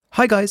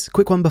Hi guys,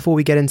 quick one before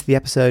we get into the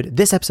episode.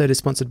 This episode is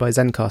sponsored by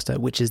Zencastr,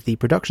 which is the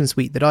production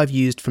suite that I've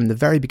used from the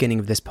very beginning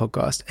of this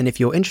podcast. And if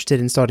you're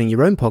interested in starting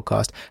your own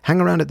podcast, hang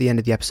around at the end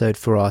of the episode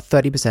for our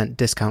 30%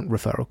 discount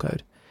referral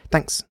code.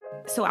 Thanks.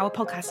 So our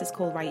podcast is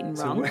called Right and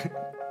Wrong.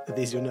 Are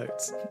these your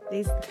notes?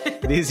 These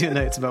Are these your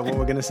notes about what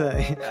we're going to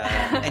say?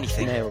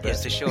 Anything Nailed it.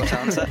 is the short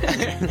answer.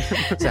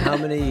 So how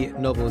many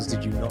novels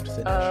did you not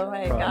finish? Oh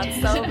my God,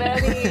 so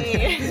many.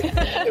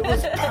 It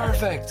was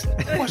perfect.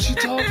 What's she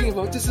talking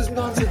about? This is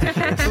nonsense.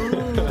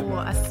 Ooh,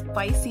 a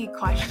spicy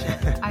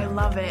question. I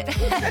love it.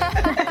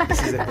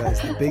 This is it,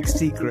 guys. The big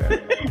secret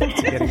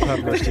to getting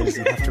published is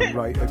you have to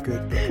write a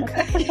good book.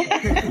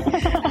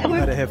 You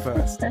heard it here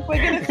first.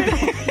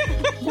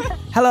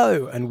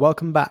 Hello, and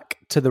welcome back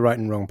to the Right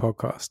and Wrong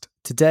podcast.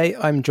 Today,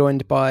 I'm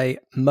joined by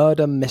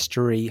murder,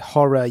 mystery,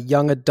 horror,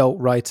 young adult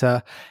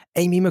writer,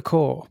 Amy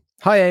McCaw.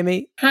 Hi,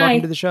 Amy. Hi.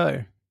 Welcome to the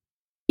show.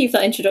 Keep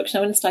that introduction.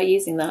 I'm going to start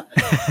using that.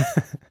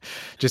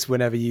 Just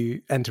whenever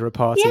you enter a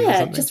party or Yeah,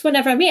 something. just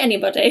whenever I meet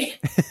anybody.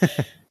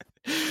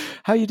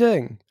 How are you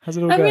doing? How's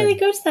it all I'm going? really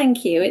good,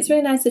 thank you. It's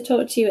really nice to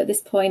talk to you at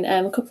this point.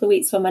 A couple of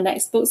weeks when my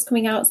next book's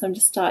coming out, so I'm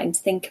just starting to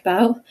think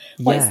about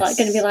what it's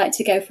going to be like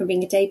to go from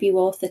being a debut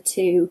author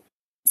to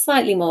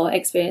slightly more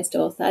experienced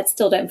author. I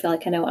still don't feel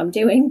like I know what I'm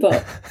doing,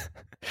 but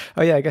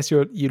Oh yeah, I guess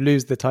you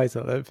lose the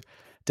title of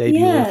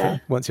debut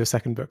author once your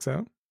second book's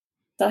out.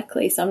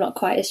 exactly. So I'm not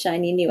quite as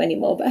shiny and new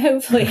anymore, but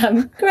hopefully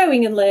I'm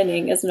growing and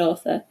learning as an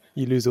author.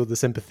 You lose all the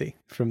sympathy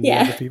from the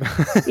other people.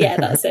 Yeah,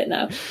 that's it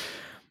now.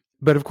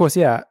 But of course,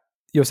 yeah,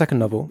 your second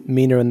novel,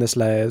 Mina and the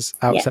Slayers,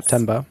 out Yes.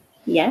 September.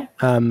 Yeah.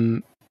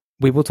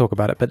 We will talk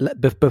about it,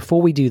 but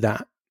before we do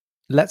that,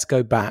 let's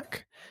go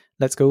back.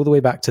 Let's go all the way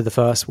back to the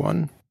first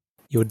one,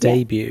 your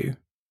debut,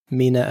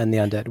 Mina and the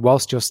Undead,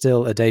 whilst you're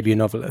still a debut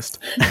novelist.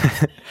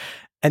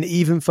 And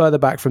even further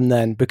back from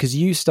then, because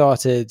you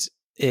started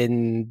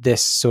in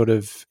this sort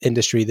of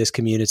industry, this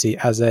community,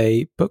 as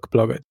a book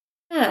blogger.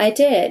 Yeah, I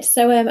did.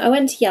 So I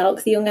went to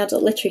Yelk, the Young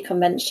Adult Literary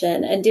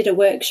Convention, and did a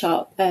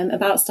workshop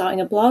about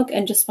starting a blog,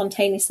 and just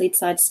spontaneously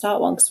decided to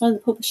start one because one of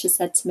the publishers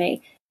said to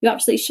me, "You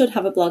absolutely should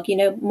have a blog. You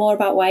know more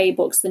about YA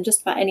books than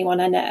just about anyone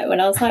I know."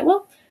 And I was like,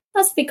 well,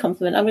 that's a big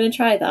compliment. I'm going to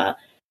try that.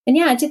 And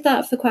yeah, I did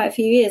that for quite a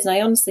few years. And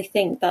I honestly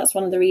think that's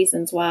one of the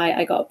reasons why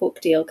I got a book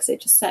deal, because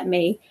it just set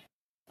me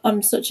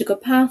on such a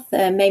good path,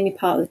 made me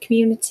part of the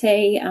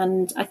community.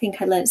 And I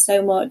think I learned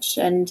so much.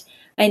 And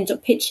I ended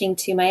up pitching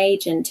to my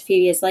agent a few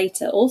years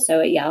later, also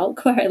at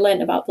Yalk, where I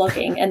learned about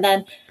blogging. And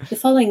then the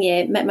following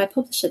year, met my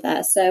publisher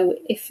there. So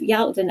if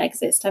Yalk didn't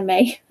exist, I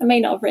may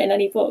not have written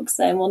any books,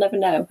 and we'll never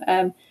know.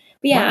 But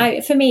yeah,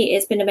 for me,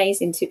 it's been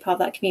amazing to be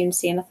part of that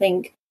community. And I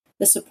think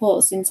the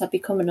support since I've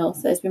become an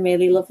author has been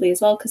really lovely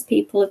as well, because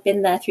people have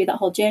been there through that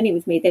whole journey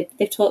with me.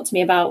 They've talked to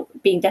me about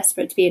being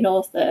desperate to be an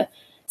author,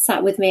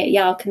 sat with me at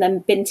Yalk, and then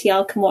been to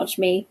Yalk and watched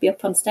me be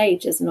up on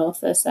stage as an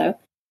author. So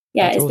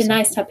yeah, That's it's awesome. been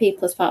nice to have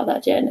people as part of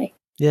that journey.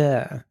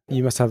 Yeah,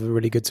 you must have a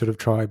really good sort of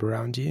tribe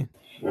around you.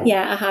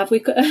 Yeah, I have.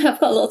 I've got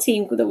a little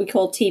team that we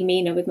call Team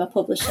Mina with my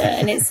publisher,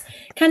 and it's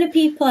kind of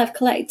people I've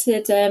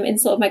collected in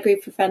sort of my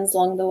group of friends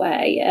along the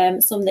way.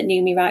 Some that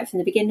knew me right from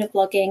the beginning of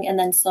blogging, and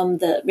then some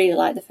that really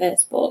liked the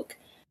first book.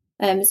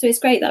 So it's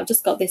great that I've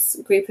just got this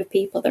group of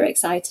people that are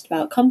excited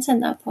about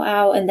content that I put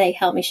out, and they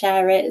help me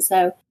share it.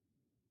 So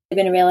it's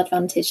been a real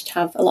advantage to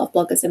have a lot of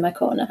bloggers in my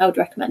corner. I would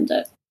recommend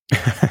it.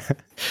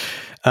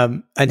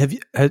 And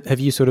have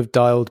you sort of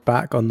dialed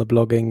back on the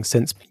blogging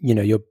since, you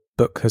know, your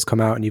book has come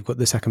out and you've got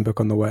the second book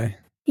on the way?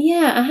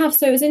 Yeah, I have.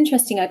 So it was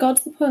interesting. I got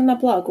to the point in my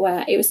blog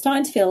where it was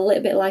starting to feel a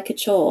little bit like a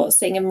chore,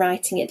 sitting and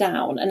writing it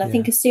down. And I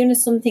think as soon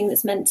as something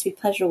that's meant to be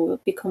pleasurable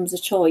becomes a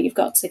chore, you've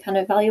got to kind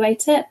of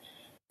evaluate it.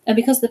 And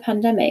because of the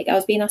pandemic, I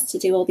was being asked to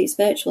do all these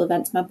virtual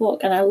events in my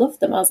book, and I loved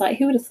them. I was like,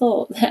 who would have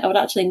thought that I would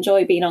actually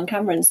enjoy being on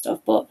camera and stuff?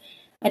 But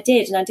I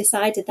did, and I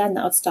decided then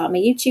that I'd start my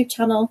YouTube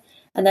channel.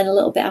 And then a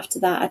little bit after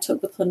that, I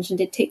took the plunge and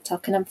did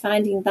TikTok. And I'm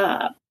finding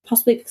that,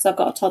 possibly because I've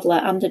got a toddler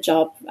and a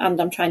job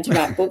and I'm trying to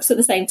write books at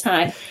the same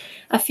time,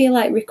 I feel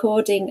like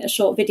recording a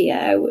short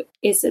video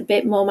is a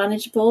bit more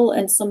manageable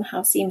and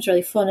somehow seems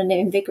really fun and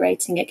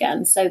invigorating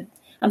again. So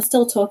I'm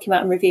still talking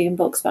about and reviewing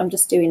books, but I'm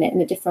just doing it in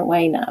a different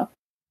way now.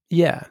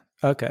 Yeah.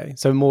 Okay.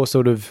 So more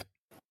sort of,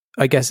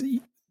 I guess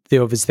the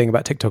obvious thing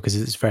about TikTok is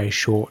it's very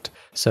short.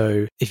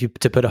 So if you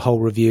to put a whole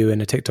review in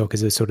a TikTok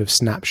is a sort of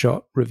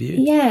snapshot review.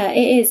 Yeah,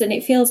 it is. And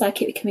it feels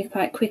like it can be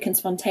quite quick and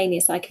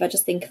spontaneous. Like if I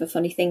just think of a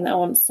funny thing that I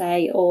want to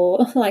say,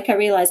 or like I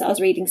realised I was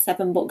reading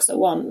 7 books at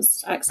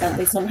once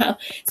accidentally somehow.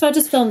 So I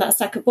just filmed that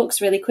stack of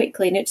books really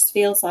quickly, and it just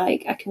feels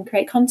like I can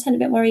create content a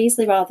bit more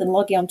easily rather than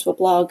logging onto a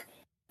blog,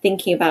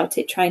 thinking about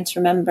it, trying to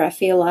remember. I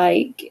feel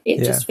like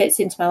it just fits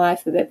into my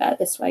life a bit better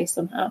this way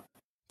somehow.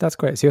 That's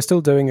great. So you're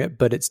still doing it,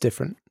 but it's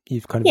different.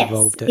 You've kind of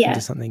evolved it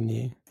into something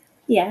new.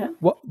 Yeah.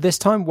 What this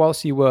time,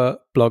 whilst you were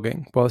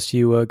blogging, whilst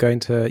you were going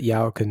to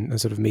Yalk and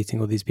sort of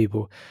meeting all these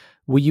people,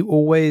 were you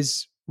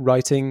always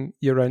writing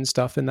your own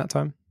stuff in that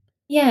time?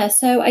 Yeah,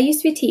 so I used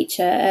to be a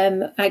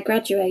teacher. I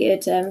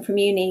graduated from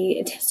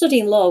uni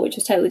studying law, which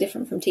was totally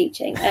different from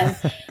teaching.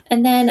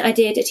 And then I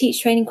did a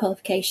teacher training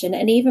qualification.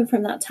 And even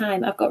from that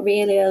time, I've got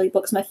really early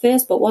books. My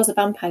first book was a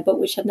vampire book,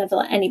 which I'd never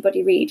let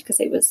anybody read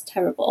because it was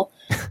terrible.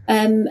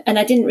 And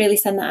I didn't really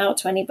send that out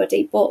to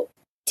anybody. But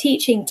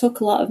teaching took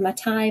a lot of my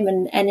time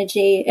and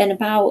energy. And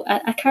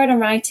I carried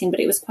on writing, but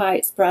it was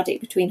quite sporadic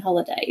between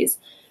holidays.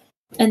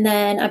 And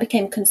then I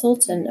became a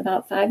consultant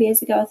about 5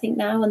 years ago, I think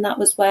now. And that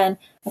was when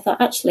I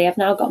thought, actually, I've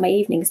now got my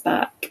evenings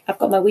back. I've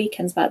got my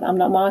weekends back, that I'm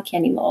not marking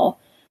anymore.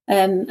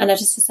 And I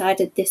just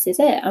decided this is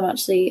it. I'm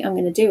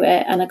going to do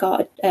it. And I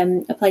got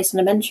a place on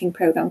a mentoring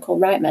program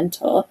called Right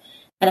Mentor.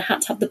 And I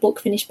had to have the book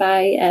finished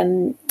by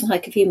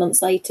like a few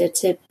months later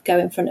to go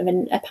in front of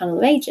a panel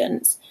of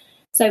agents.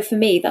 So for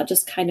me, that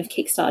just kind of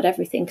kickstarted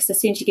everything, because as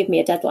soon as you give me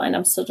a deadline,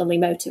 I'm suddenly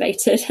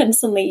motivated, and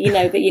suddenly you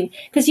know that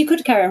because you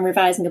could carry on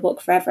revising a book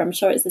forever. I'm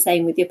sure it's the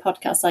same with your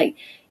podcast. Like,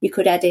 you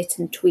could edit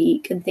and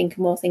tweak and think of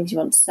more things you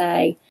want to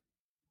say.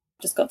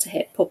 Just got to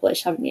hit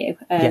publish, haven't you?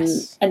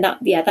 Yes. And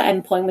that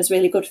end point was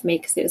really good for me,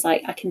 because it was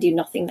like, I can do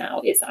nothing now.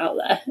 It's out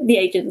there. The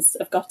agents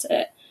have got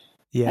it.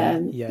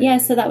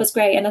 So that was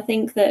great. And I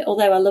think that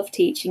although I love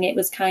teaching, it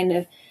was kind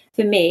of,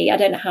 for me, I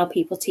don't know how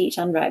people teach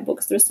and write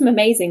books. There are some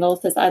amazing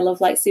authors I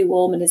love, like Sue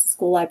Warman is a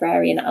school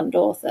librarian and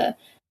author.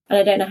 And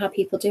I don't know how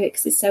people do it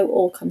because it's so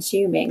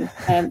all-consuming.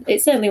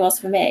 It certainly was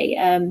for me.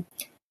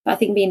 But I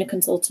think being a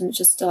consultant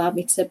just allowed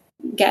me to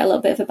get a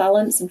little bit of a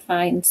balance and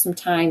find some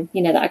time,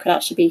 that I could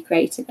actually be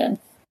creative in.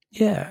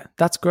 Yeah,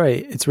 that's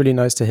great. It's really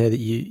nice to hear that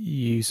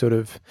you sort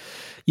of,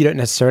 you don't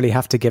necessarily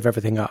have to give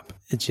everything up.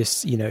 It's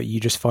just, you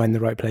just find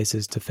the right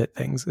places to fit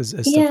things as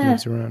stuff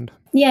moves around.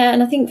 Yeah,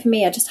 and I think for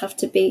me, I just have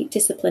to be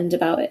disciplined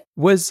about it.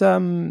 Was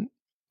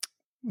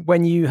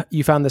when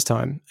you found this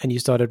time and you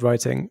started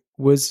writing,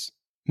 was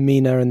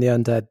Mina and the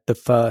Undead the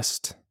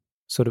first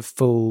sort of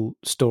full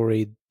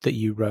story that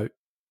you wrote?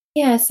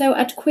 Yeah, so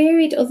I'd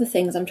queried other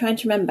things. I'm trying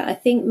to remember. I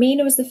think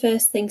Mina was the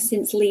first thing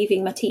since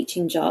leaving my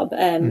teaching job.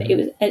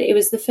 It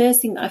was the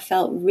first thing that I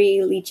felt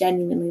really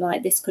genuinely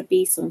like this could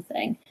be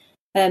something.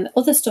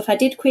 Other stuff, I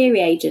did query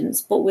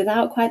agents, but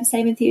without quite the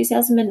same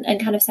enthusiasm and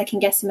kind of second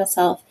guessing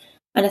myself.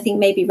 And I think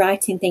maybe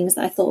writing things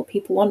that I thought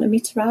people wanted me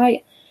to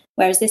write.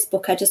 Whereas this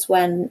book,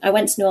 I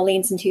went to New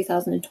Orleans in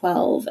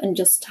 2012 and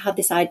just had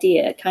this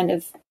idea kind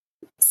of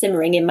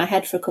simmering in my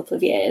head for a couple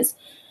of years.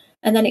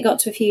 And then it got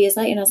to a few years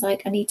later and I was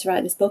like, I need to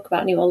write this book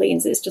about New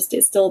Orleans.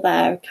 It's still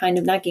there kind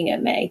of nagging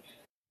at me.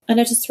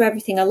 And I just threw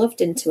everything I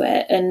loved into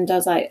it. And I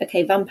was like,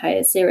 okay,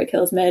 vampires, serial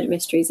killers, murder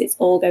mysteries, it's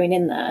all going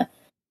in there.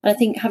 And I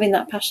think having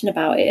that passion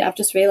about it, I've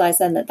just realised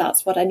then that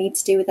that's what I need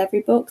to do with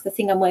every book. The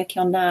thing I'm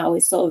working on now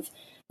is sort of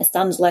a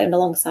standalone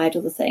alongside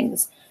other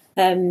things.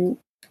 And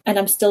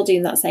I'm still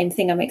doing that same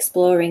thing. I'm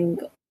exploring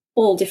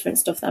all different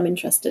stuff that I'm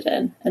interested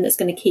in, and it's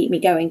going to keep me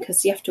going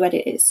because you have to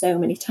edit it so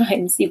many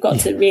times. You've got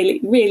to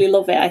really, really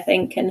love it, I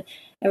think, and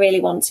I really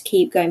want to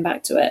keep going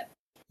back to it.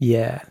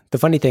 Yeah. The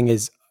funny thing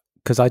is,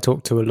 because I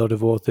talk to a lot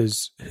of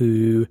authors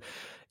who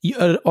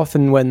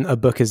often when a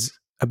book is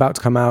about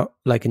to come out,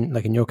 like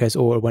in your case,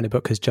 or when a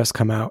book has just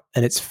come out,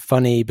 and it's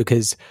funny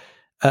because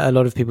a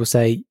lot of people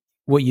say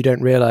what you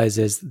don't realize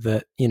is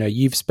that,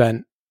 you've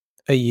spent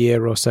a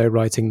year or so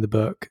writing the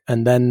book,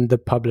 and then the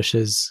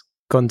publisher's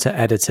gone to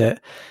edit it,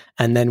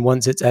 and then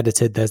once it's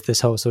edited, there's this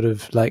whole sort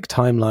of like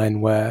timeline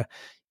where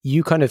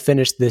you kind of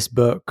finished this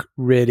book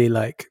really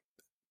like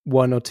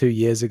 1 or 2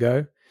 years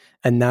ago,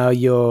 and now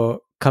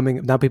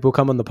people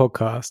come on the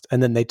podcast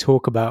and then they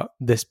talk about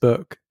this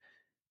book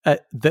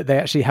that they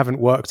actually haven't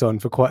worked on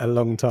for quite a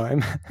long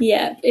time.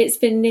 Yeah, it's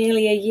been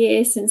nearly a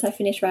year since I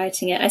finished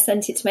writing it. I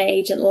sent it to my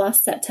agent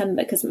last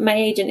September because my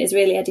agent is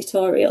really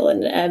editorial,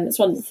 and it's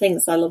one of the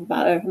things I love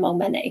about her among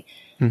many.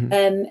 Mm-hmm.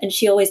 And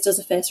she always does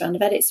a first round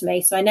of edits for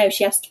me. So I know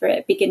she asked for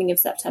it beginning of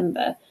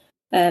September.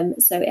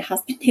 So it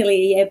has been nearly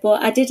a year,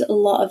 but I did a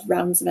lot of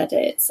rounds of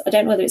edits. I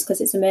don't know whether it's because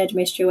it's a murder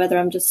mystery, whether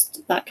I'm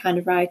just that kind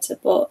of writer,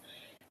 but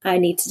I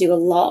need to do a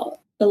lot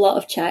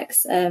of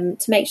checks to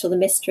make sure the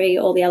mystery,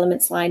 all the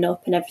elements line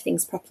up and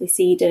everything's properly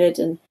seeded.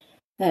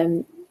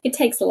 And it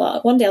takes a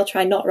lot. One day I'll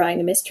try not writing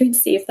a mystery and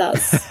see if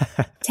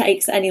that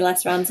takes any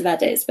less rounds of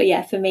edits. But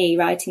yeah, for me,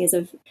 writing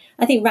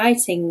I think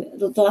writing,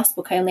 the last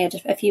book, I only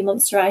had a few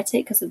months to write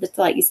it because of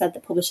like you said, the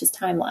publisher's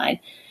timeline.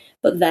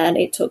 But then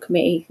it took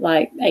me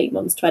like 8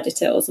 months to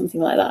edit it or something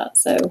like that.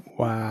 So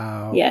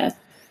wow. Yeah.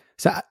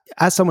 So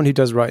as someone who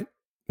does write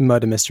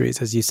murder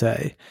mysteries, as you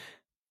say,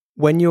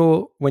 when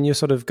you're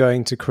sort of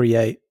going to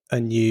create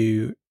a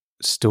new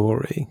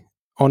story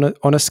on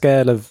a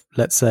scale of,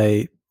 let's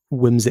say,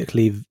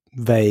 whimsically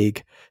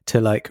vague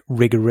to like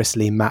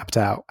rigorously mapped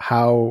out,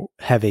 how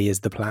heavy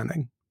is the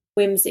planning?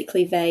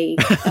 Whimsically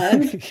vague.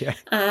 Yeah.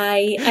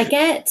 I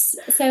get,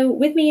 so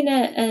with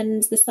Mina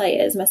and the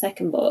Slayers, my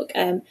second book,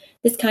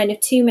 there's kind of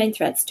two main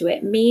threads to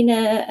it.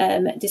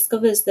 Mina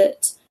discovers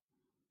that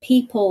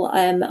people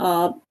a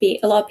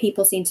lot of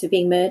people seem to be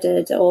being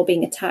murdered or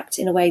being attacked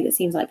in a way that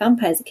seems like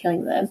vampires are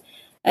killing them.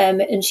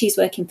 And she's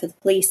working for the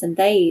police and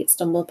they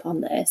stumble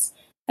upon this.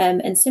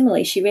 And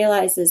similarly, she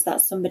realizes that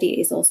somebody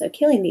is also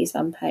killing these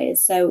vampires.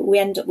 So we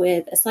end up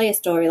with a Slayer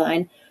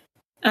storyline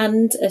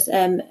and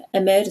a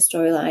murder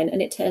storyline,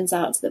 and it turns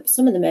out that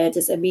some of the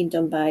murders are being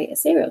done by a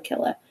serial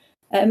killer.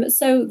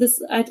 So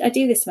I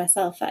do this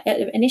myself.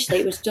 Initially,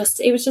 it was just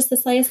the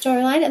Slayer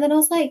storyline, and then I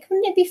was like,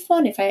 wouldn't it be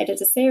fun if I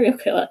added a serial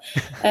killer?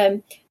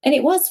 And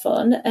it was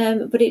fun,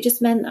 but it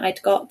just meant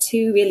I'd got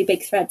two really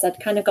big threads. I'd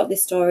kind of got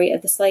this story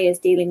of the Slayers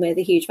dealing with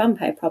a huge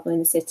vampire problem in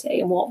the city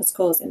and what was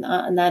causing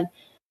that, and then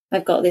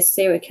I've got this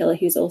serial killer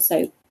who's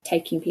also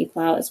taking people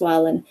out as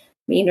well, and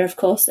Mina, of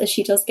course, as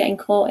she does, getting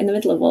caught in the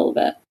middle of all of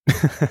it.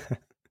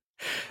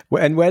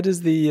 And where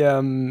does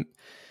the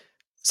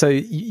so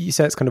you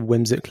say it's kind of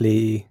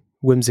whimsically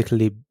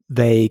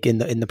vague in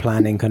the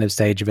planning kind of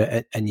stage of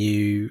it, and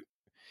you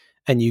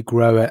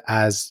grow it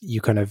as you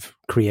kind of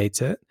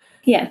create it.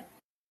 Yeah.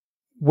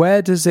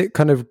 Where does it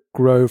kind of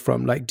grow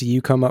from? Like, do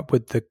you come up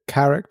with the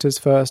characters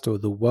first or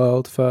the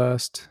world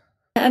first?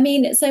 I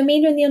mean, so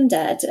Mina and the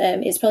Undead,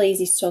 it's probably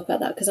easy to talk about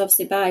that because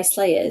obviously by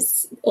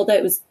Slayers, although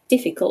it was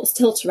difficult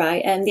still to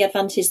write, the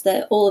advantage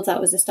that all of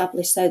that was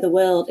established. So the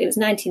world, it was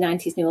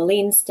 1990s New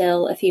Orleans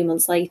still, a few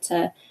months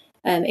later.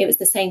 It was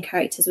the same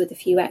characters with a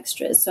few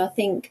extras. So I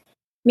think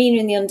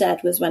Mina and the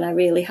Undead was when I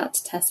really had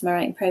to test my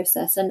writing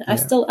process. And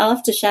I'll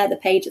have to share the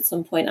page at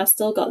some point. I've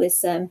still got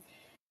this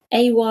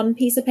A1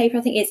 piece of paper.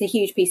 I think it's a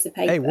huge piece of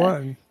paper.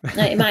 A1?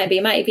 It might be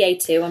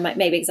A2. I might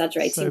maybe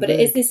exaggerating, so but big.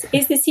 It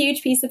is this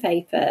huge piece of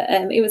paper.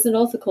 It was an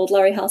author called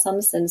Laurie Halse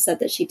Anderson said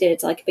that she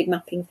did like a big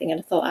mapping thing,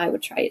 and I thought I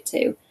would try it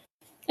too.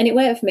 And it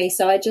worked for me.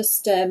 So I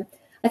just,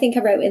 I think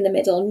I wrote in the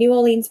middle, New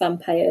Orleans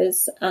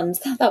Vampires, and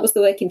that was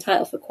the working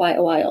title for quite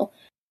a while.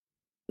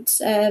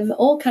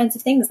 All kinds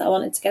of things that I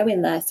wanted to go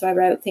in there. So I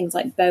wrote things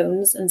like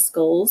bones and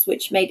skulls,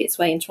 which made its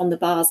way into one of the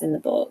bars in the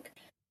book.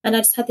 And I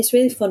just had this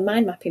really fun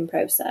mind mapping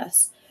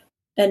process.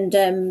 And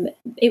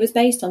it was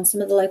based on some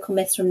of the local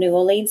myths from New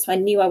Orleans. So I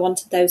knew I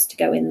wanted those to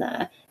go in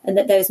there, and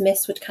that those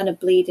myths would kind of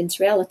bleed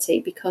into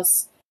reality,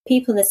 because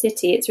people in the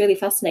city, it's really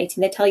fascinating.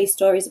 They tell you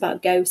stories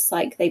about ghosts,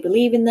 like they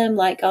believe in them,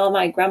 like, oh,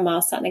 my grandma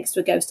sat next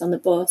to a ghost on the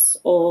bus,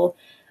 or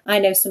I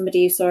know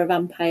somebody who saw a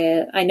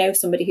vampire. I know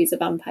somebody who's a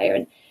vampire.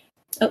 And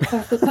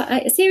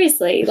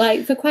seriously,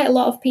 like for quite a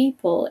lot of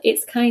people,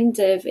 it's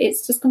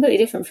just completely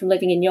different from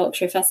living in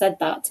Yorkshire. If I said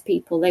that to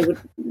people, they would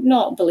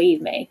not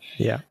believe me.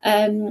 Yeah.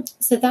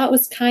 So that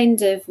was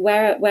kind of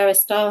where I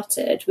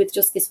started, with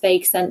just this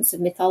vague sense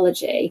of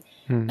mythology.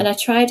 And I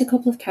tried a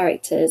couple of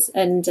characters,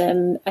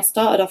 and I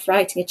started off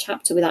writing a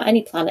chapter without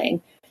any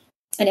planning.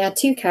 And it had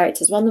two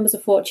characters. One of them was a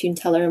fortune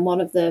teller, and one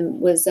of them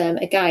was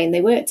a guy, and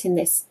they worked in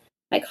this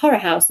like horror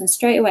house, and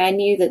straight away I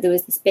knew that there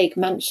was this big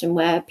mansion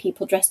where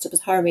people dressed up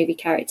as horror movie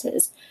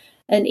characters,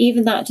 and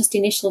even that just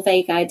initial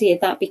vague idea,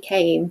 that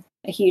became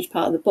a huge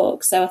part of the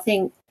book. So I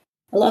think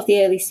a lot of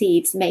the early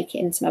seeds make it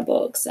into my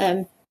books.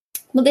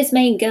 But this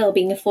main girl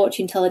being a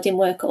fortune teller didn't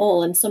work at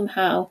all, and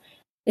somehow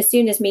as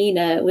soon as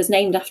Mina was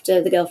named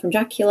after the girl from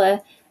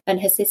Dracula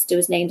and her sister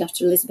was named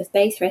after Elizabeth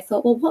Bathory, I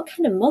thought, well, what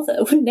kind of mother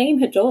would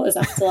name her daughters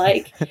after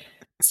like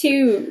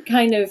two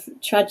kind of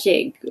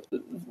tragic,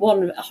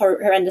 one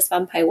horrendous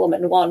vampire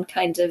woman, one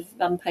kind of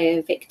vampire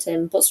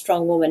victim but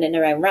strong woman in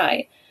her own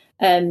right.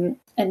 And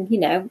you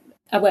know,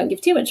 I won't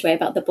give too much away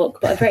about the book,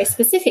 but a very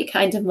specific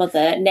kind of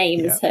mother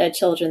names her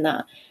children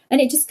that,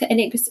 and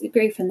it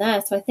grew from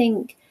there. So I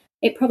think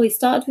it probably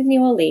started with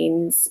New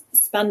Orleans,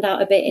 spanned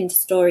out a bit into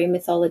story and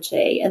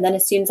mythology, and then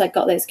as soon as I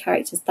got those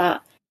characters,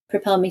 that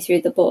propelled me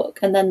through the book.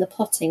 And then the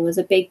plotting was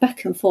a big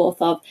back and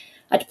forth of,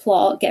 I'd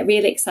plot, get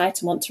really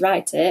excited and want to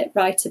write a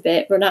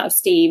bit, run out of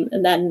steam,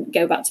 and then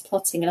go back to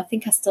plotting. And I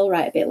think I still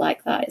write a bit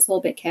like that. It's all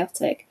a bit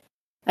chaotic.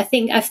 I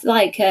think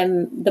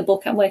the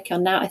book I'm working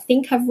on now, I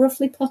think I've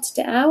roughly plotted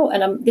it out,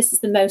 and this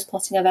is the most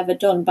plotting I've ever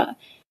done, but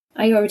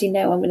I already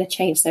know I'm going to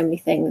change so many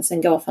things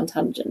and go off on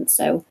tangents.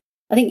 So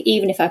I think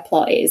even if I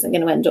plot, it isn't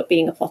going to end up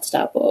being a plotted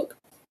out book.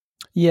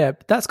 Yeah,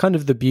 that's kind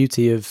of the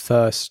beauty of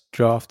first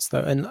drafts, though.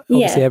 And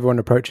obviously everyone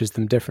approaches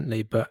them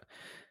differently, but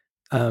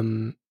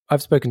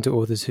I've spoken to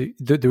authors who,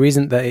 the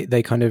reason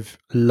they kind of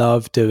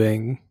love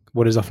doing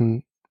what is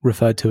often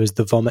referred to as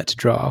the vomit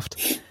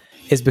draft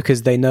is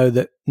because they know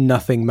that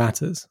nothing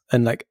matters,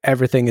 and like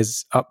everything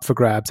is up for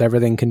grabs.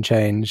 Everything can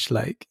change.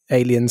 Like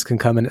aliens can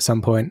come in at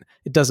some point.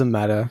 It doesn't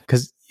matter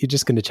because you're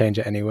just going to change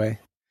it anyway.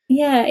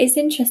 Yeah, it's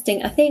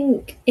interesting. I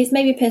think it's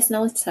maybe a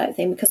personality type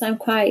thing, because I'm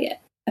quite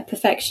a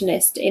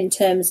perfectionist in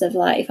terms of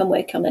like, if I'm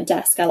working on a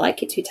desk, I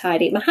like it to be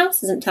tidy. My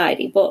house isn't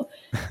tidy, but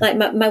like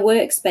my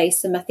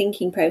workspace and my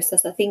thinking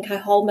process, I think I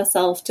hold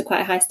myself to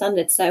quite a high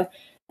standard. So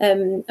I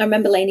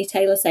remember Laini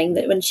Taylor saying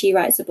that when she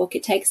writes a book,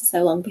 it takes her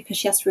so long because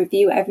she has to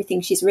review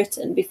everything she's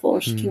written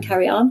before she can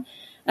carry on.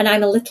 And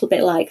I'm a little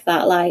bit like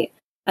that. Like,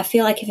 I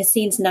feel like if a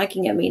scene's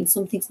nagging at me and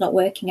something's not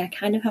working, I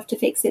kind of have to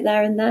fix it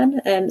there and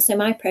then. So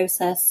my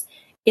process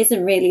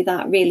isn't really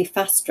that really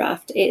fast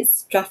draft.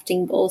 It's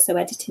drafting but also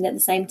editing at the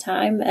same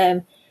time.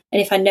 And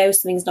if I know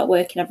something's not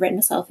working, I've written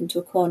myself into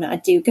a corner, I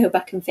do go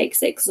back and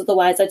fix it, because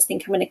otherwise I just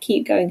think I'm going to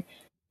keep going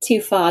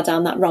too far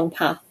down that wrong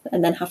path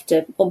and then have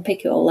to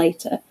unpick it all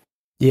later.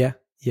 Yeah.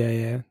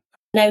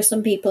 I know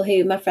some people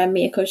who, my friend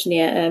Mia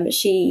Kushnia,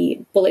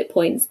 she bullet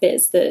points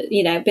bits that,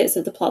 bits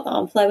of the plot that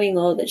aren't flowing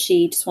or that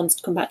she just wants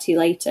to come back to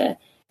later.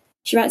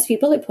 She writes a few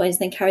bullet points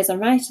and then carries on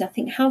writing. I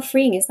think, how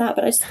freeing is that?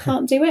 But I just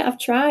can't do it. I've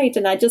tried.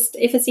 And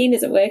if a scene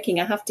isn't working,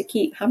 I have to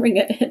keep hammering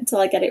it until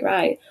I get it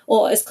right.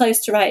 Or as close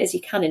to right as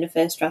you can in a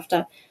first draft.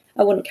 I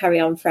wouldn't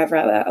carry on forever.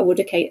 I would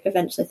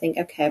eventually think,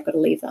 okay, I've got to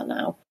leave that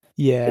now.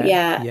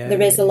 Yeah. But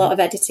there is a lot of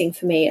editing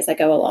for me as I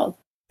go along.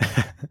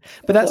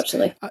 But that's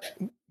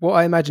what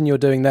I imagine you're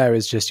doing there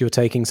is just you're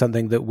taking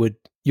something that would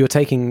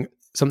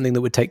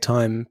take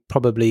time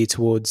probably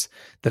towards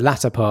the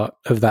latter part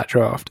of that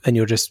draft, and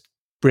you're just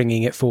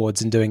bringing it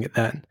forwards and doing it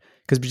then,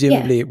 because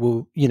presumably it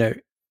will,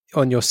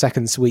 on your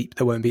second sweep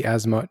there won't be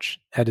as much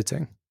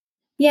editing.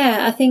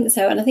 Yeah, I think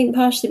so. And I think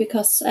partially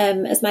because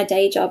as my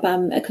day job,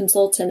 I'm a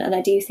consultant and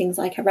I do things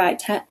like I write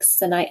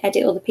texts and I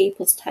edit other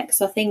people's texts.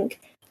 So I think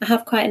I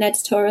have quite an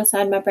editorial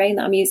side of my brain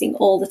that I'm using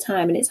all the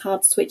time, and it's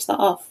hard to switch that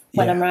off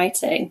when I'm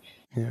writing.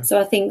 Yeah. So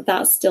I think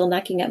that's still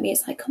nagging at me.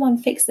 It's like, come on,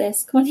 fix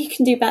this. Come on, you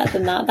can do better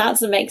than that. That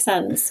doesn't make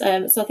sense.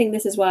 So I think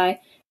this is why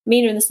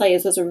Mina and the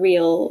Slayers was a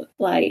real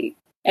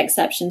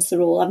exception to the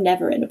rule. I've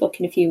never written a book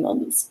in a few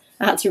months.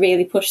 I had to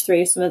really push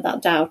through some of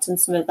that doubt and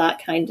some of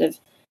that kind of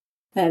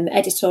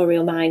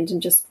editorial mind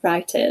and just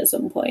write it at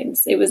some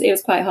points. It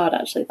was quite hard,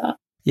 actually, that.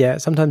 Yeah,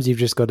 sometimes you've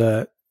just got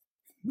to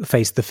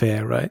face the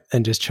fear, right?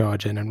 And just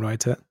charge in and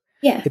write it.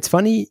 Yeah. It's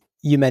funny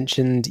you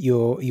mentioned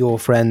your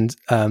friend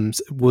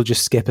will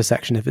just skip a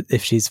section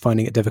if she's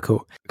finding it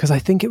difficult. Because I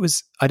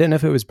don't know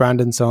if it was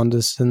Brandon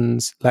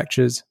Sanderson's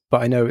lectures,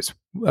 but I know it's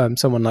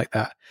someone like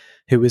that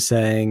who was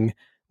saying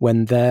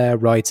when they're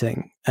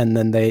writing and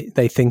then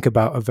they think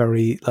about a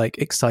very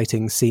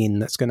exciting scene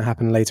that's going to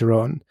happen later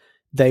on,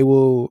 they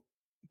will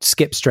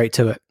skip straight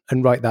to it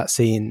and write that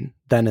scene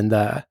then and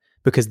there,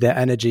 because their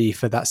energy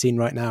for that scene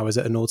right now is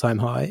at an all-time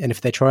high. And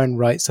if they try and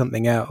write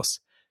something else,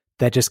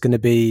 they're just going to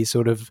be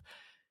sort of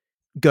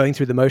going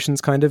through the motions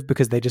kind of,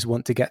 because they just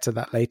want to get to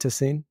that later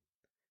scene.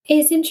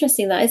 It's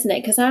interesting that, isn't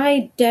it? Because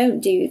I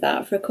don't do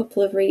that for a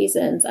couple of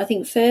reasons. I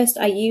think first,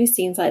 I use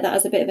scenes like that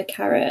as a bit of a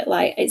carrot.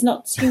 It's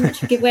not too much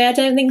of a giveaway. I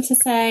don't think to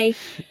say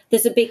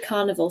there's a big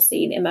carnival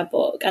scene in my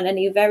book, and I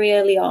knew very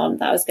early on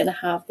that I was going to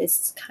have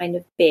this kind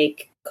of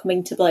big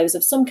coming to blows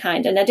of some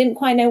kind, and I didn't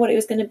quite know what it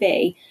was going to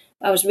be.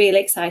 I was really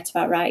excited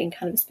about writing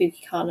kind of a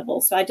spooky carnival.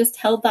 So I just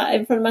held that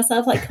in front of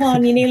myself, come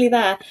on, you're nearly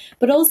there.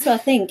 But also I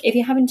think if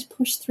you're having to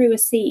push through a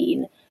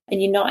scene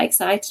and you're not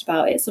excited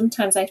about it,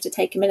 sometimes I have to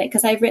take a minute,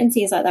 because I've written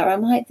scenes like that where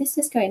I'm like, this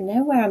is going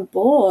nowhere, I'm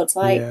bored.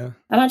 I'm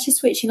actually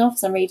switching off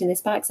as I'm reading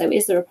this back. So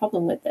is there a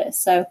problem with this?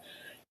 So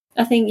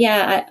I think,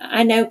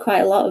 I know quite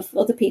a lot of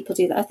other people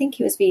do that. I think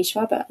it was V.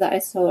 Schwab that I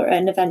saw at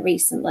an event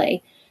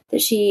recently that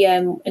she, I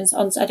don't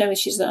know if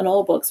she's on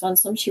all books, on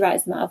some she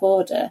writes them out of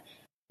order.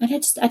 And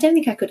I don't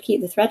think I could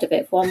keep the thread of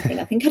it, for one thing.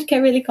 I think I'd get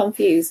really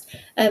confused.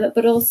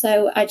 But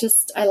also,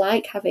 I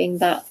like having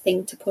that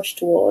thing to push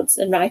towards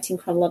and writing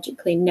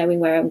chronologically, knowing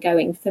where I'm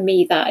going. For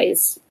me, that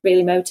is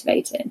really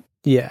motivating.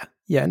 Yeah,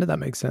 no, that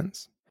makes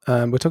sense.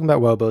 We're talking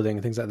about world building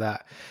and things like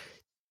that.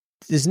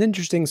 There's an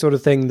interesting sort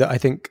of thing that I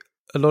think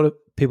a lot of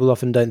people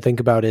often don't think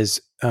about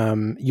is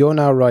you're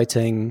now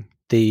writing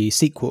the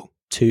sequel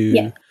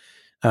to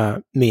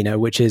Mina,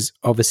 which is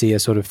obviously a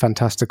sort of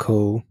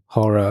fantastical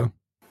horror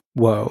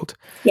world.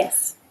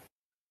 Yes.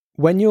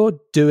 When you're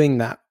doing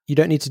that, you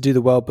don't need to do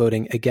the world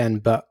building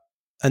again,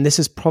 and this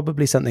is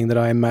probably something that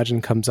I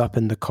imagine comes up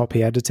in the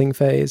copy editing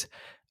phase.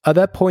 Are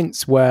there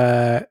points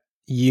where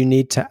you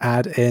need to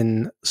add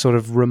in sort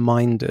of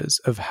reminders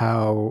of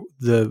how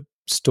the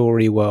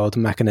story world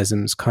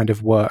mechanisms kind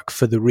of work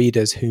for the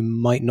readers who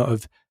might not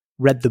have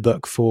read the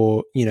book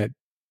for,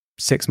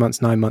 6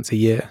 months, 9 months, a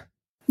year?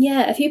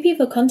 Yeah, a few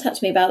people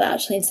contacted me about that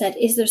actually and said,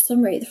 is there a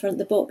summary at the front of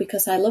the book?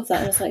 Because I love that.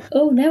 And I was like,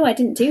 oh, no, I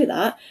didn't do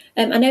that.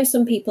 I know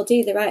some people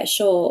do. They write a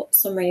short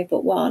summary of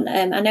book one.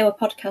 I know a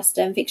podcast,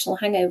 Fictional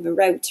Hangover,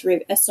 wrote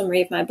a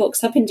summary of my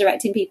books. I've been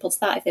directing people to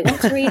that. If they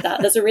want to read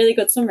that, there's a really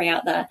good summary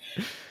out there.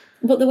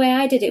 But the way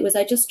I did it was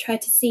I just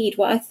tried to seed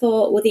what I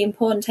thought were the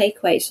important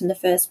takeaways from the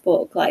first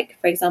book, like,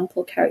 for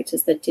example,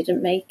 characters that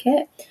didn't make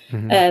it,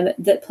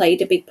 that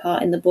played a big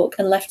part in the book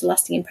and left a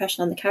lasting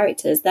impression on the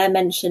characters. They're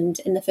mentioned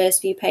in the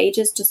first few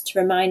pages just to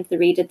remind the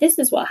reader, this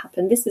is what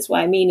happened, this is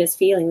why Mina's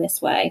feeling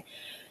this way.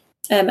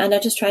 And I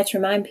just try to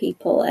remind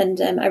people.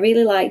 And I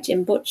really like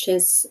Jim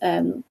Butcher's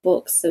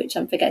books, which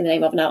I'm forgetting the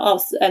name of now.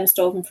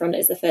 Stormfront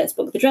is the first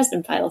book. The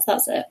Dresden Files,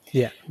 that's it.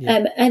 Yeah.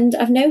 And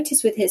I've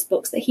noticed with his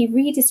books that he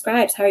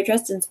re-describes Harry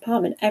Dresden's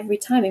apartment every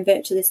time in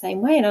virtually the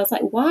same way. And I was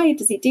like, why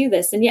does he do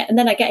this? And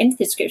then I get into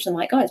the description, I'm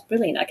like, oh, it's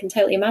brilliant. I can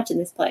totally imagine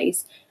this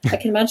place. I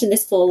can imagine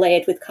this floor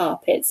layered with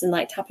carpets and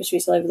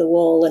tapestries all over the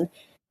wall and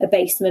a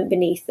basement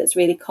beneath that's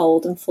really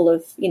cold and full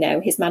of,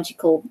 his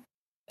magical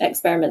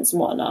experiments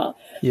and whatnot.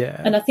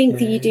 And I think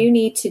that you do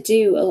need to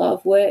do a lot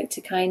of work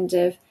to kind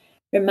of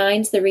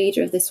remind the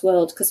reader of this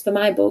world, because for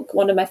my book,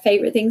 one of my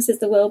favorite things is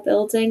the world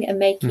building and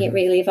making it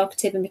really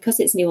evocative. And because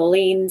it's New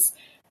Orleans,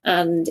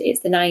 and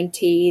it's the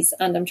 90s,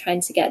 and I'm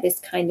trying to get this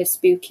kind of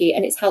spooky,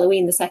 and it's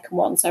Halloween, the second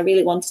one, so I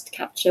really wanted to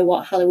capture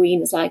what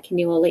Halloween is like in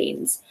New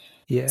Orleans.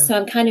 Yeah. So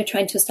I'm kind of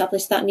trying to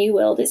establish that new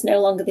world. It's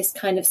no longer this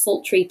kind of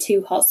sultry,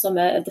 too hot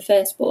summer of the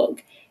first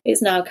book.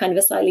 It's now kind of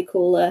a slightly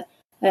cooler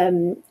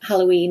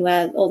Halloween,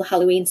 where all the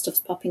Halloween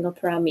stuff's popping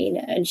up around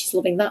Mina, and she's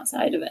loving that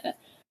side of it.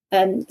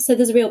 So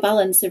there's a real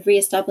balance of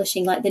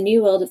re-establishing like the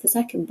new world of the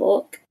second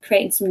book,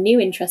 creating some new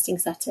interesting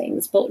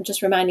settings, but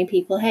just reminding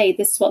people, hey,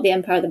 this is what the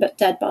Empire of the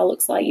Dead Bar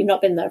looks like. You've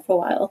not been there for a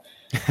while.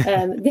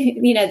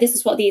 This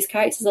is what these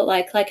characters look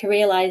like. Like I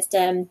realised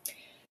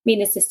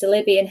Mina's sister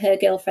Libby and her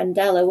girlfriend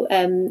Della,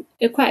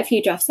 quite a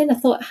few drafts in, I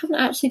thought, I haven't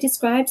actually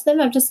described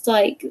them. I'm just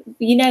like,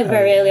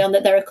 very early on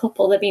that they're a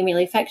couple, they're being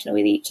really affectionate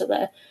with each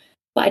other.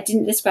 But I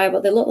didn't describe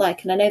what they look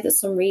like. And I know that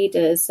some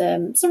readers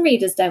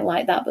don't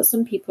like that, but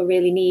some people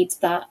really need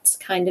that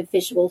kind of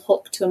visual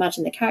hook to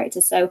imagine the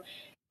characters. So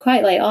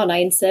quite late on, I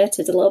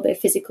inserted a little bit of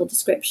physical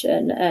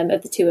description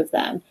of the two of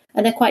them.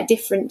 And they're quite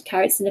different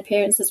characters in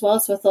appearance as well.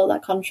 So I thought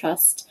that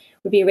contrast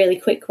would be a really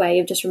quick way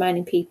of just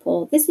reminding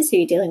people, this is who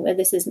you're dealing with.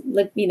 This is,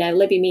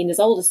 Libby Mina's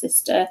older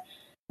sister,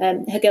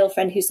 her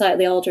girlfriend who's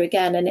slightly older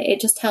again. And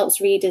it just helps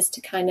readers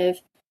to kind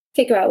of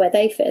figure out where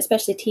they fit,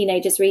 especially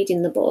teenagers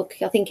reading the book.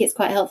 I think it's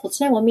quite helpful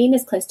to know, well,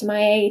 Mina's close to my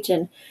age,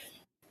 and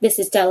this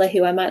is Della,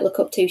 who I might look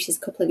up to. She's a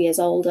couple of years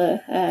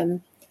older.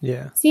 So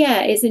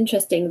it's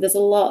interesting. There's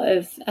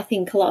I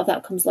think a lot of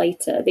that comes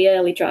later. The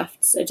early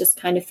drafts are just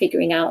kind of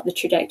figuring out the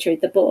trajectory of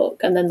the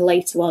book, and then the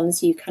later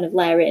ones you kind of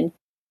layer in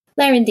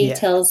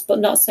details, but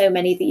not so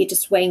many that you're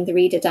just weighing the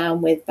reader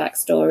down with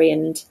backstory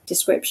and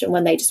description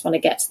when they just want to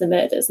get to the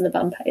murders and the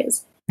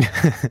vampires.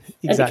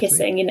 Exactly. And the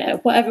kissing,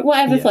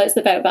 whatever floats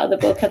the boat about the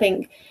book. I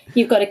think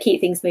you've got to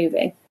keep things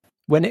moving.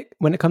 When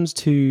it comes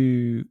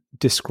to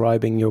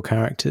describing your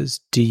characters,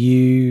 do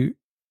you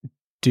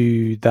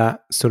do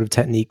that sort of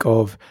technique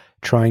of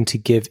trying to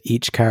give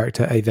each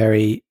character a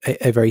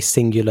very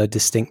singular,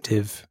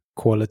 distinctive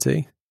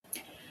quality?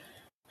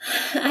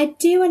 I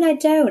do and I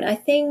don't. I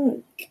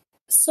think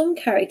some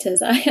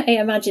characters, I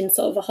imagine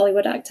sort of a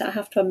Hollywood actor, I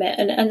have to admit,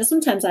 and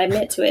sometimes I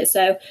admit to it.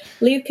 So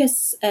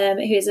Lucas, who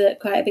is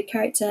quite a big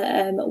character,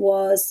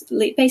 was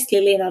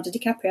basically Leonardo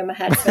DiCaprio in my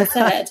head. So I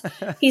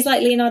said, he's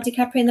like Leonardo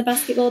DiCaprio in the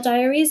Basketball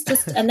Diaries,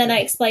 and then I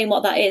explain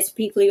what that is for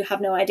people who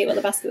have no idea what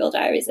the Basketball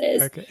Diaries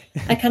is. Okay.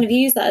 I kind of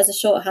use that as a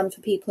shorthand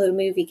for people who are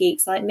movie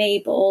geeks like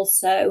me, but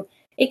also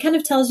it kind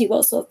of tells you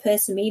what sort of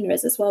person Mina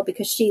is as well,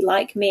 because she,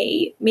 like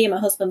me and my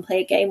husband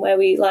play a game where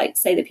we like to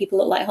say that people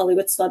look like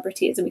Hollywood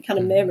celebrities, and we kind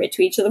of murmur it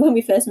to each other when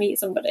we first meet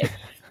somebody.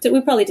 So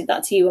we probably did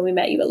that to you when we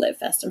met you at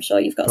Litfest. I'm sure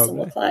you've got some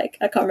look like,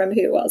 I can't remember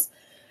who it was.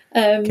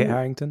 Kit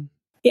Harington?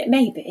 Yeah,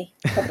 maybe,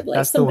 probably.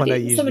 That's the one I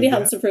usually somebody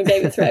handsome from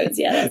Game of Thrones.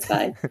 Yeah, that's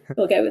fine.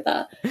 We'll go with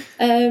that.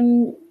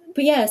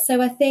 But yeah,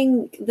 so I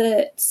think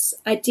that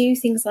I do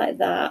things like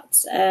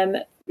that.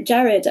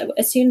 Jared,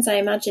 as soon as I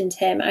imagined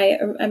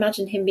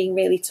him being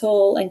really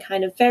tall and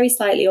kind of very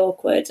slightly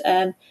awkward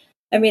and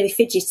really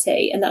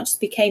fidgety, and that just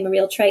became a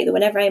real trait that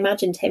whenever I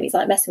imagined him, he's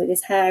like messing with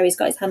his hair, he's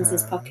got his hands in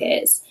his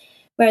pockets.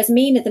 Whereas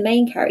Mina, the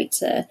main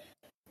character,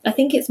 I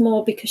think it's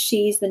more because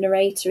she's the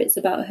narrator, it's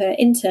about her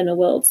internal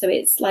world. So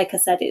it's, like I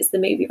said, it's the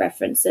movie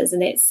references,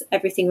 and it's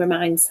everything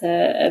reminds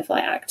her of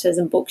like actors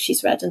and books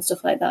she's read and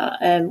stuff like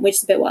that, which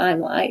is a bit what I'm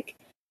like.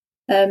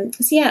 So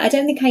yeah, I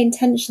don't think I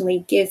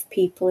intentionally give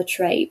people a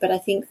trait, but I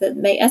think that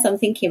as I'm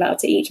thinking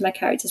about it, each of my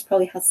characters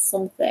probably has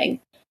something.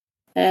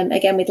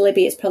 Again, with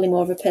Libby, it's probably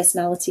more of a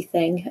personality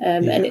thing,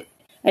 and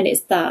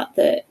it's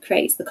that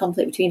creates the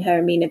conflict between her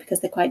and Mina,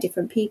 because they're quite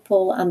different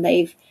people and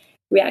they've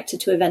reacted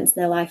to events in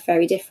their life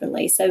very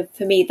differently. So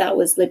for me, that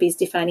was Libby's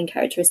defining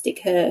characteristic,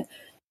 her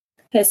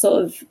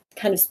sort of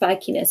kind of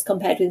spikiness,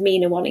 compared with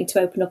Mina wanting to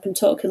open up and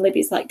talk, and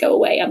Libby's like, go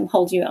away, I'm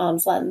holding you at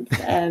arm's length.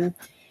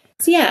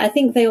 So yeah, I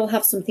think they all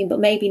have something,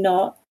 but maybe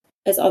not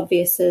as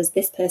obvious as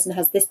this person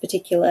has this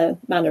particular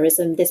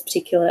mannerism, this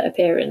particular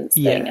appearance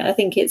thing. I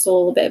think it's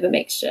all a bit of a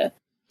mixture.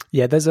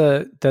 Yeah, there's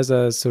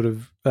a sort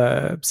of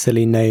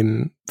silly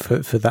name for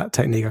that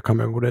technique. I can't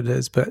remember what it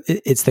is, but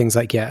it's things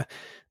like,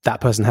 that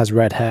person has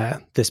red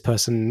hair, this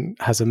person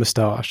has a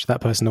moustache,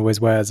 that person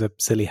always wears a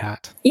silly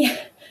hat. Yeah.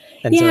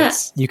 And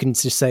so you can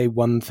just say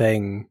one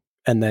thing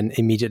and then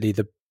immediately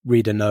the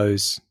reader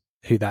knows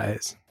who that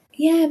is.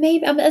 Yeah,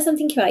 maybe. As I'm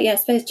thinking about it, I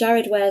suppose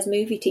Jared wears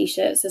movie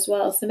T-shirts as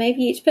well. So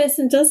maybe each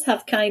person does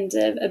have kind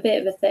of a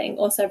bit of a thing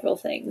or several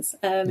things.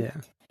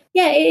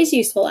 Yeah, it is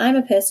useful. I'm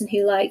a person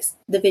who likes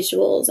the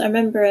visuals. I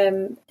remember,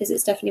 is it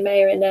Stephanie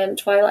Meyer in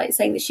Twilight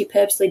saying that she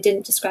purposely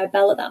didn't describe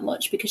Bella that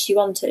much because she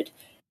wanted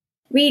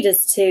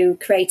readers to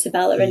create a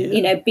Bella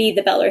and, be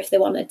the Bella if they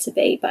wanted to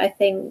be. But I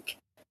think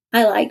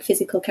I like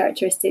physical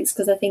characteristics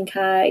because I think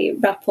I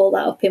wrap all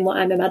that up in what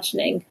I'm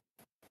imagining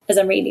as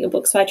I'm reading a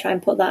book. So I try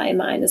and put that in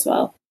mine as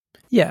well.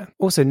 Yeah.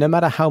 Also, no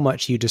matter how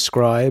much you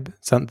describe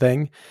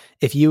something,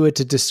 if you were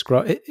to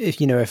describe,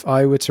 if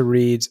I were to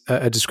read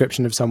a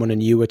description of someone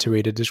and you were to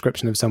read a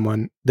description of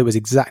someone that was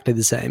exactly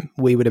the same,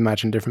 we would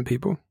imagine different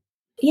people.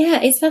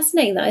 Yeah, it's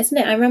fascinating that, isn't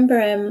it? I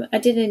remember I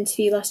did an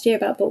interview last year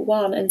about book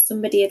one, and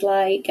somebody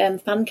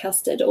had fan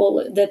casted,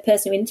 or the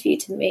person who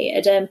interviewed me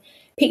had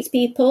picked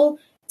people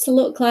to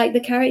look like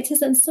the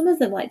characters, and some of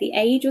them, like the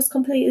age was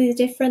completely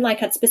different.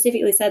 Like I'd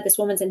specifically said this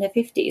woman's in her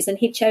 50s, and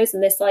he'd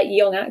chosen this like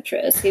young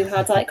actress who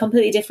had like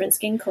completely different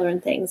skin color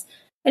and things.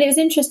 And it was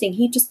interesting.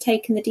 He'd just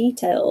taken the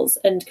details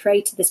and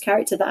created this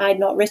character that I'd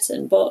not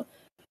written,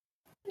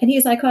 and he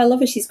was like, "Oh, I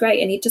love her, she's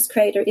great," and he just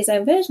created his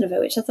own version of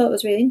her, which I thought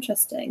was really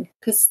interesting,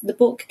 because the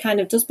book kind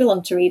of does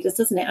belong to readers,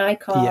 doesn't it? I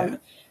can't.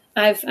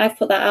 Yeah. I've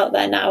put that out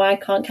there now. I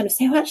can't kind of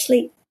say, "Oh,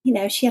 actually,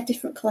 she had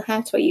different colour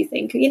hair to what you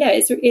think."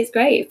 It's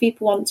great if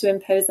people want to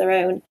impose their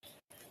own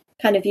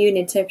kind of view and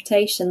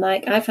interpretation.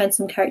 Like I find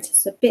some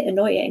characters a bit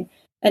annoying,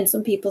 and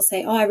some people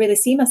say, "Oh, I really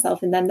see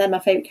myself in them. They're my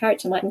favourite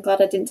character." I'm like, I'm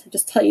glad I didn't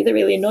just tell you they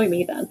really annoy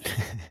me then.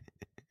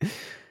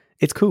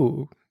 It's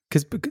cool.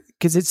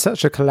 Because it's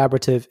such a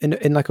collaborative,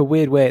 in like a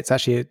weird way, it's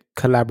actually a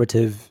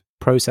collaborative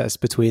process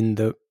between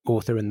the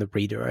author and the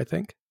reader, I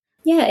think.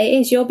 Yeah, it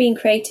is. You're being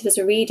creative as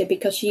a reader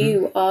because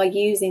you are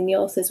using the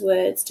author's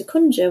words to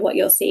conjure what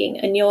you're seeing,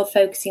 and you're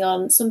focusing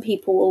on, some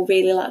people will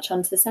really latch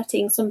onto the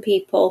setting. Some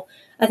people,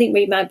 I think,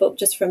 read my book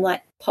just from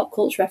like pop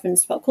culture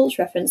reference to pop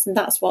culture reference, and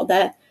that's what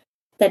they're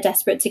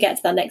desperate to get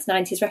to that next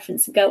 90s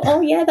reference and go,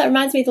 "Oh yeah, that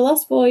reminds me of The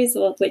Lost Boys,"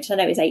 which I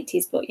know is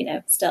 80s, but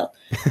still.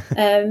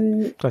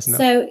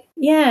 So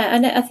yeah,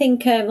 and I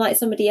think like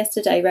somebody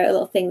yesterday wrote a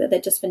little thing that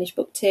they'd just finished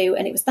book 2,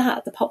 and it was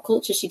that the pop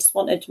culture, she just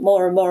wanted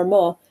more and more and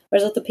more,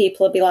 whereas other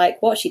people would be like,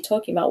 "What's she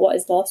talking about? What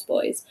is The Lost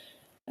Boys?"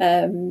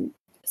 So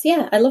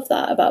yeah, I love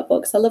that about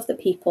books. I love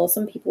that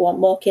some people want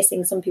more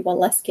kissing, some people want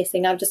less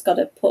kissing. I've just got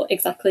to put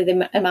exactly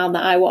the amount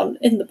that I want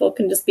in the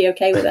book and just be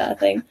okay with it, I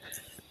think.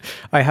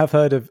 I have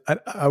heard of,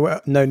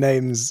 no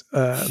names,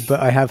 but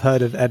I have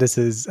heard of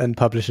editors and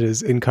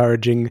publishers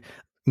encouraging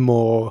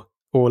more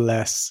or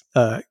less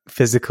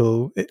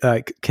physical,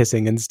 like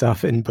kissing and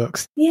stuff in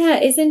books. Yeah,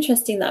 it's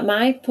interesting that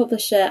my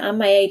publisher and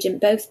my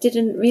agent both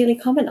didn't really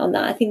comment on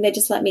that. I think they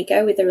just let me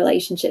go with the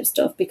relationship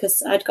stuff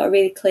because I'd got a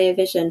really clear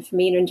vision for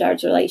Mina and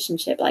Jared's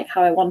relationship, like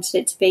how I wanted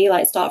it to be,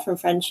 like start from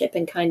friendship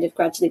and kind of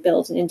gradually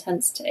build an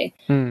intensity.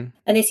 And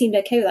they seemed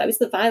okay with that. It was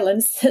the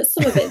violence.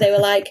 Some of it, they were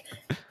like...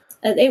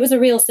 It was a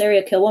real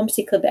serial kill. One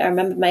particular bit, I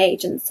remember my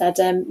agent said,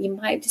 "You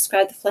might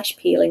describe the flesh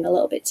peeling a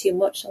little bit too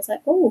much." I was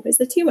like, "Oh, is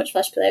there too much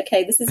flesh peeling?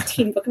 Okay, this is a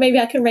teen book. Maybe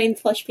I can rein the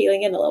flesh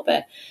peeling in a little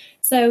bit."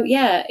 So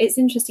yeah, it's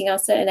interesting how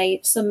certain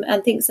age, I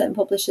think certain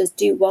publishers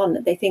do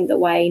want, they think that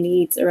YA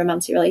needs a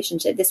romantic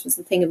relationship. This was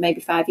the thing of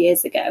maybe 5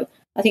 years ago.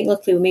 I think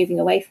luckily we're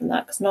moving away from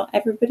that because not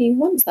everybody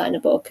wants that in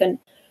a book. And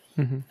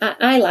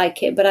I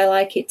like it, but I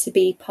like it to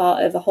be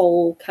part of a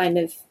whole kind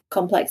of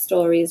complex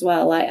story as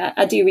well.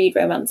 I do read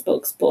romance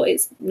books, but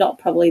it's not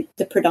probably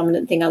the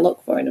predominant thing I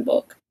look for in a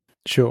book.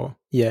 Sure.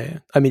 Yeah.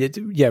 I mean,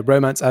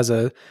 romance as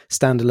a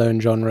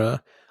standalone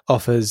genre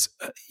offers,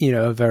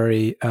 a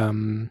very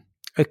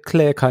a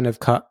clear kind of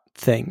cut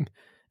thing,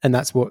 and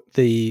that's what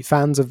the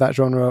fans of that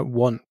genre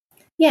want.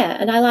 Yeah,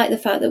 and I like the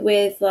fact that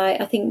with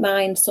I think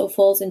mine sort of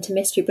falls into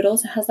mystery, but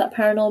also has that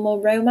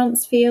paranormal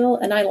romance feel,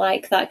 and I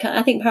like that.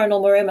 I think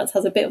paranormal romance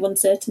has a bit of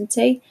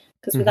uncertainty.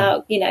 Because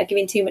without,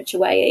 giving too much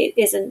away,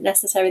 it isn't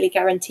necessarily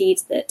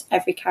guaranteed that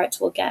every character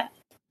will get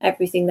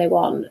everything they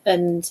want.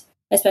 And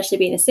especially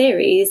being a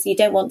series, you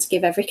don't want to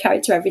give every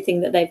character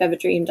everything that they've ever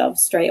dreamed of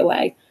straight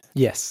away.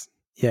 Yes.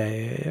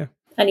 Yeah.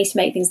 I need to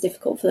make things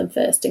difficult for them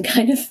first and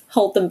kind of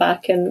hold them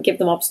back and give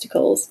them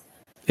obstacles.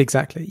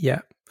 Exactly,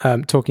 yeah.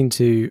 Talking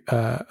to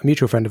a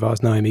mutual friend of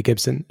ours, Naomi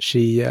Gibson,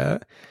 she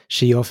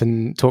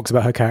often talks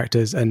about her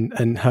characters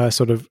and her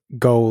sort of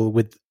goal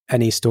with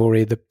any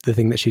story, the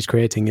thing that she's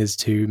creating is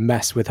to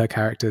mess with her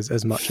characters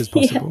as much as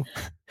possible.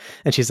 Yeah.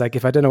 And she's like,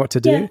 if I don't know what to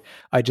do,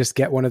 I just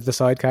get one of the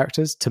side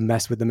characters to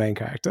mess with the main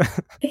character.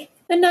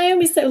 And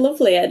Naomi's so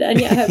lovely,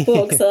 and yet her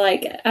books are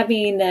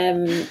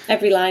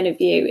Every Line of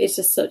You is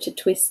just such a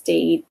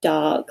twisty,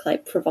 dark,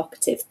 like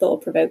provocative,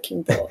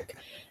 thought-provoking book.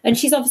 And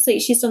she's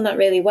done that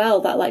really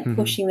well, that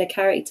pushing the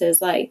characters,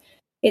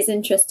 it's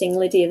interesting,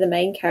 Lydia, the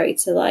main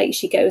character,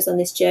 she goes on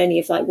this journey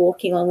of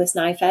walking along this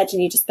knife edge,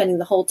 and you're just spending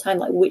the whole time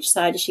which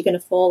side is she going to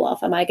fall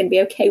off? Am I going to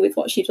be okay with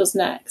what she does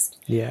next?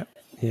 Yeah.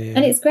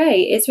 And it's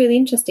great. It's really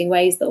interesting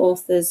ways that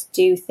authors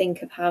do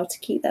think of how to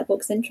keep their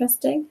books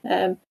interesting.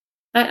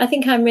 I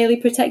think I'm really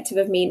protective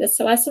of Mina,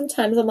 so I have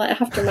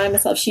to remind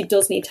myself she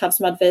does need to have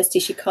some adversity.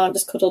 She can't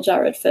just cuddle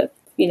Jared for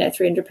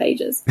 300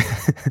 pages.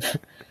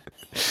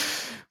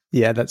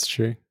 Yeah, that's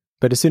true.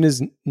 But as soon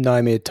as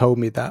Naomi had told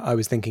me that, I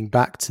was thinking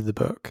back to the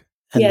book.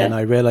 And then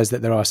I realized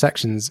that there are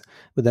sections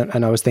with them,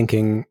 and I was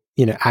thinking,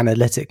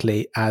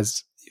 analytically,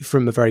 as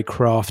from a very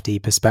crafty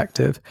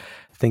perspective,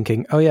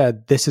 thinking, oh yeah,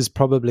 this is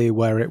probably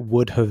where it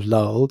would have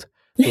lulled.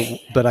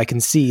 But I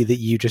can see that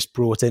you just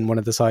brought in one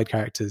of the side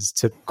characters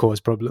to cause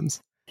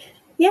problems.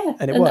 Yeah.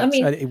 And it works.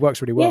 It works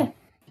really well. Yeah.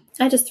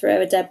 I just throw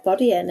a dead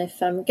body in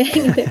if I'm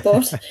getting a bit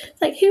bored.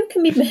 Who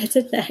can be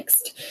murdered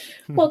next?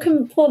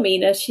 Poor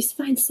Mina, she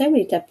finds so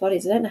many dead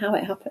bodies. I don't know how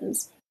it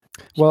happens.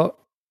 Well,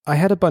 I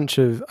had a bunch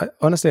of,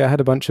 honestly, I had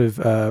a bunch of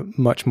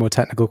much more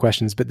technical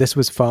questions, but this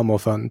was far more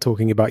fun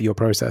talking about your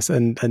process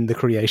and the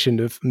creation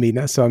of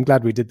Mina. So I'm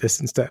glad we did this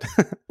instead.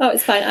 Oh,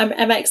 it's fine.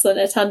 I'm excellent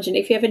at tangent.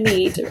 If you ever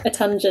need a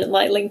tangent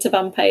like linked to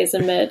vampires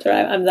and murder,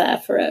 I'm there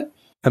for it.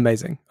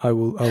 Amazing. I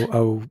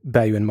will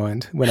bear you in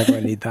mind whenever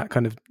I need that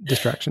kind of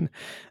distraction.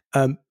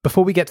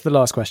 Before we get to the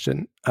last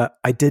question,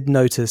 I did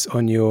notice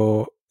on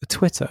your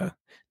Twitter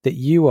that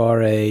you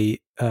are a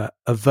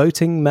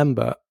voting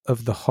member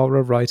of the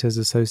Horror Writers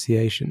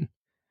Association.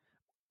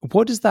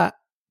 What does that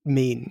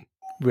mean,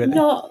 really?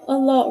 Not a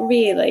lot,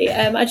 really.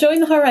 I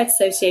joined the Horror Writers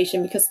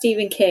Association because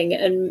Stephen King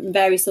and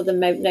various other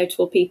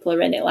notable people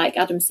are in it, like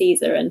Adam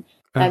Caesar, and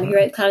he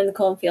wrote Clown in the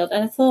Cornfield.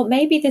 And I thought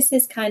maybe this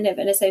is kind of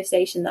an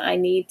association that I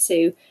need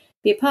to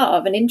be a part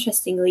of. And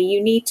interestingly,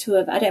 you need to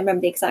have, I don't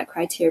remember the exact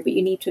criteria, but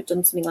you need to have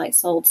done something like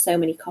sold so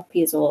many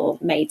copies or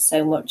made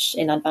so much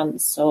in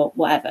advance or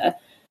whatever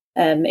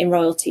in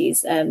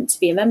royalties to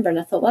be a member. And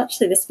I thought, well,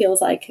 actually, this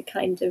feels like a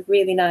kind of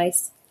really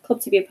nice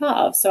club to be a part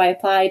of. So I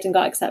applied and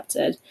got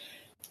accepted.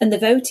 And the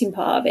voting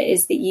part of it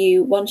is that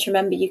you, once you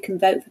remember, you can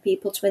vote for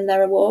people to win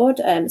their award.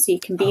 So you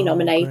can be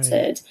nominated.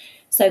 Great.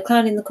 So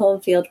Clown in the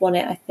Cornfield won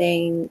it, I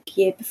think,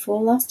 year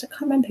before last. I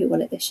can't remember who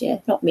won it this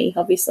year. Not me,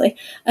 obviously.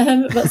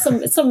 But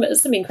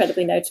some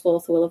incredibly notable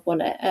author will have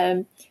won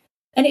it.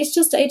 And it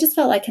just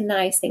felt like a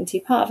nice thing to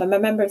be part of. I'm a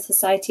member of the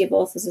Society of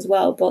Authors as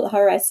well, but the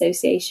Horror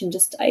Association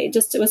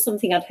it was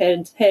something I'd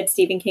heard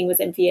Stephen King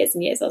was in for years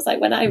and years. I was like,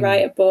 when I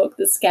write a book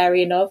that's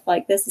scary enough,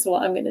 like this is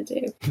what I'm going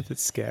to do.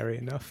 That's scary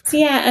enough. So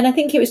yeah, and I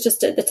think it was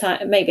just at the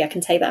time, maybe I can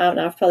take that out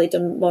now. I've probably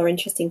done more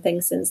interesting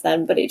things since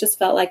then, but it just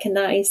felt like a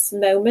nice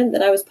moment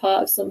that I was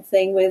part of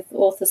something with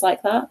authors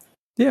like that.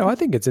 Yeah, well, I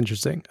think it's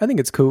interesting. I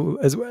think it's cool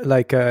as well.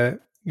 Like,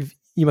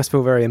 you must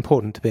feel very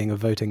important to being a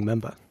voting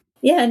member.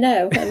 Yeah,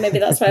 no, and maybe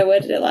that's why I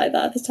worded it like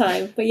that at the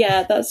time. But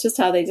yeah, that's just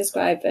how they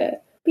describe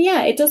it. But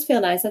yeah, it does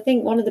feel nice. I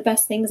think one of the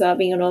best things about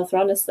being an author,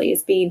 honestly,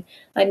 has been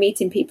like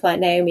meeting people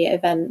like Naomi at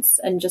events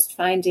and just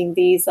finding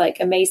these like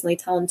amazingly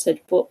talented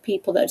but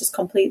people that are just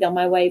completely on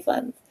my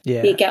wavelength.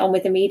 Yeah. You get on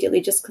with immediately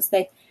just because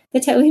they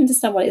totally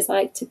understand what it's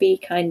like to be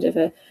kind of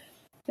a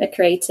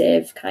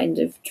creative, kind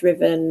of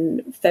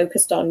driven,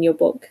 focused on your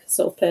book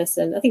sort of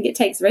person. I think it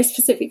takes a very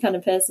specific kind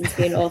of person to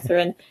be an author.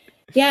 And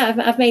yeah,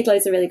 I've made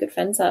loads of really good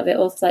friends out of it.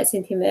 Authors like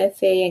Cynthia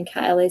Murphy and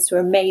Kat Ellis, who are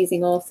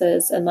amazing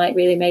authors and like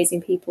really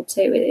amazing people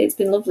too. It's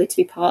been lovely to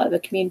be part of a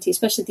community,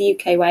 especially the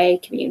UK YA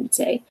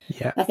community.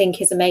 Yeah. I think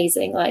is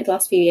amazing. Like the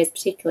last few years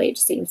particularly, it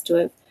just seems to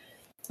have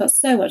got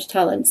so much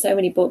talent, so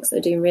many books that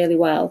are doing really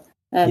well,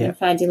 and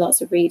finding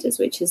lots of readers,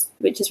 which is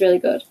really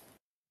good.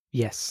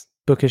 Yes,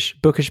 bookish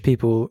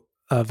people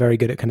are very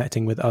good at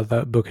connecting with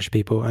other bookish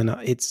people, and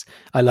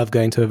I love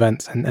going to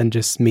events and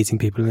just meeting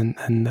people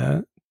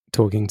and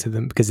talking to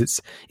them, because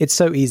it's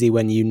so easy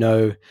when you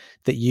know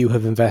that you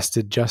have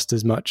invested just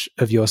as much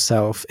of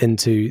yourself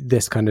into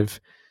this kind of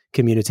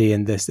community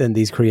and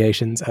these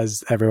creations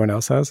as everyone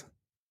else has.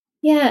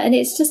 Yeah, and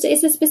it's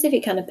a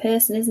specific kind of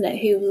person, isn't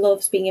it, who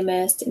loves being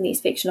immersed in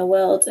these fictional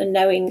worlds and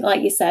knowing,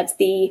 like you said,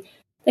 the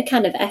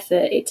kind of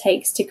effort it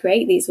takes to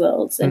create these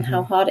worlds and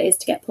how hard it is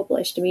to get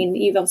published. I mean,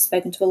 you've obviously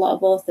spoken to a lot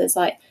of authors,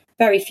 like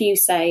very few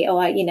say, oh,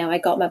 I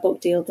got my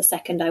book deal the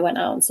second I went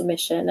out on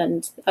submission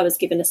and I was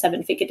given a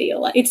 7-figure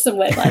deal. Like it's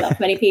somewhere like that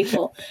for many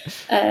people.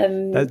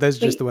 Those are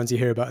just the ones you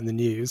hear about in the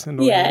news.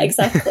 Yeah,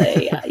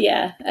 exactly.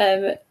 Yeah.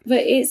 But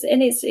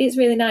it's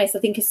really nice. I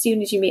think as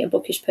soon as you meet a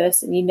bookish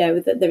person, you know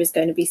that there is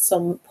going to be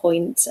some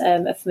point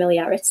of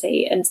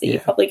familiarity and that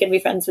you're probably going to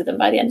be friends with them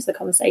by the end of the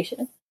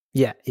conversation.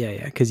 Yeah.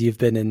 Because you've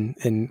been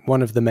in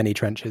one of the many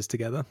trenches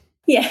together.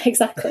 Yeah,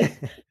 exactly.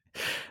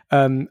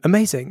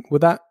 Amazing. Well,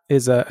 that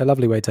is a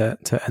lovely way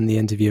to end the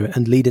interview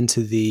and lead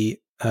into the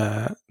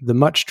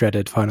much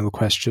dreaded final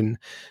question,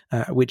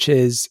 which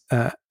is,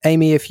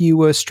 Amy, if you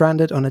were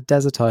stranded on a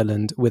desert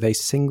island with a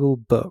single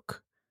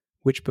book,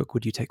 which book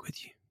would you take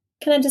with you?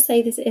 Can I just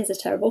say this is a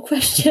terrible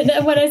question?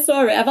 And when I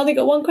saw it, I've only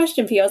got one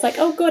question for you. I was like,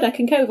 oh, good, I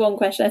can cope with one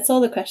question. I saw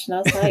the question. I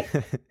was like,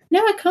 no,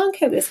 I can't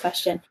cope with this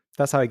question.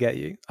 That's how I get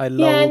you. I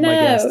love my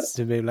guests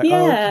to be like,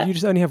 oh, you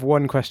just only have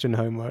one question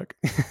homework.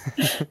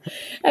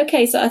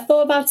 Okay, so I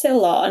thought about it a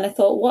lot and I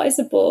thought, what is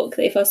a book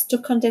that if I was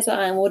stuck on desert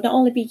island would not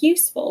only be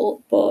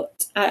useful,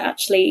 but I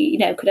actually,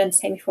 could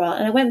entertain me for a while.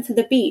 And I went for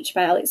The Beach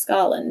by Alex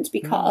Garland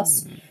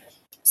because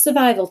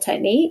survival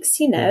techniques,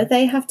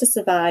 they have to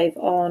survive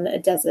on a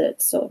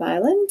desert sort of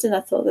island. And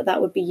I thought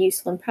that would be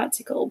useful and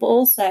practical, but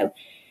also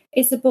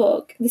it's a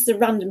book. This is a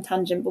random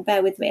tangent, but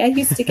bear with me. I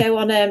used to go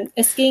on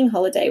a skiing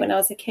holiday when I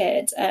was a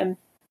kid. And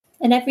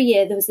every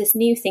year there was this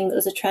new thing that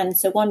was a trend.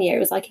 So one year it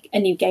was like a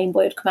new Game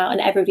Boy would come out and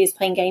everybody was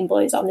playing Game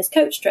Boys on this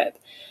coach trip.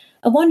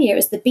 And one year it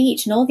was The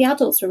Beach and all the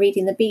adults were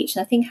reading The Beach.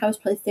 And I think I was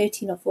probably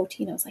 13 or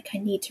 14. I was like, I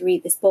need to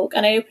read this book.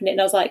 And I opened it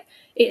and I was like,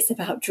 it's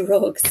about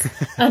drugs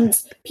and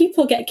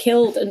people get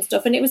killed and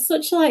stuff. And it was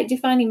such a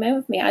defining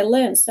moment for me. I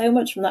learned so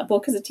much from that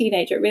book as a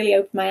teenager. It really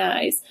opened my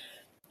eyes.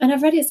 And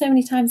I've read it so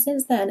many times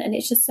since then, and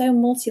it's just so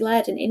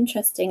multi-layered and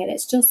interesting, and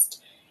it's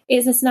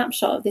it's a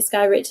snapshot of this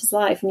guy Richard's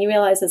life, and you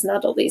realise as an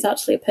adult that he's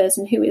actually a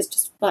person who is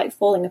just like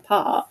falling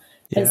apart,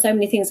 and so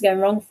many things are going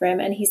wrong for him,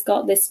 and he's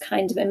got this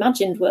kind of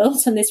imagined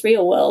world and this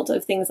real world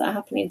of things that are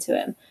happening to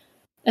him.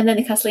 And then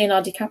they cast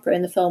Leonardo DiCaprio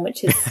in the film,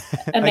 which is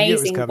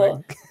amazing.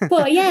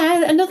 But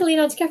yeah, another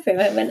Leonardo DiCaprio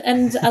moment.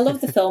 And I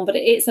love the film, but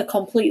it's a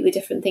completely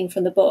different thing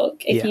from the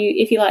book.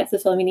 If you liked the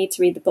film, you need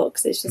to read the book,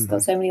 because it's just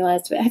got so many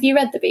layers to it. Have you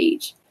read The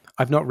Beach?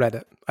 I've not read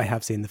it. I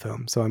have seen the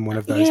film, so I'm one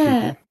of those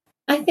people.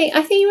 I think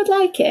you would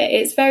like it.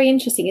 It's very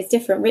interesting. It's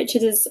different.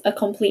 Richard is a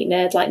complete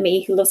nerd like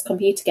me who loves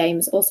computer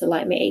games, also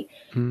like me.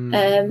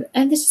 And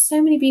there's just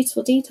so many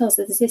beautiful details.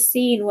 There's this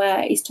scene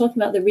where he's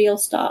talking about the real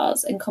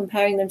stars and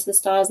comparing them to the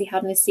stars he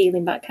had on his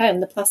ceiling back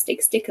home, the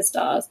plastic sticker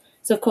stars.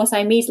 So, of course, I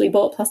immediately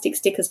bought plastic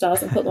sticker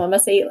stars and put them on my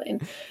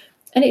ceiling.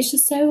 And it's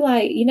just so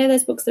like,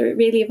 those books that are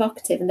really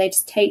evocative and they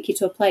just take you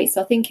to a place.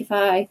 So I think if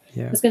I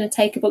was going to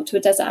take a book to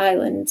a desert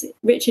island,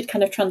 Richard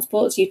kind of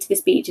transports you to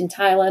this beach in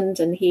Thailand,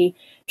 and he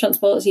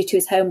transports you to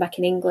his home back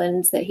in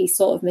England that he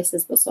sort of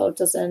misses but sort of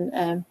doesn't.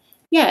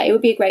 It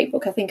would be a great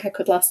book. I think I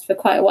could last for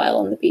quite a while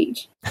on the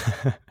beach.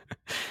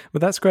 Well,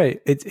 that's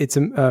great. It's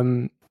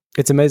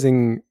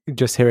amazing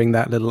just hearing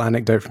that little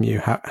anecdote from you,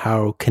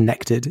 how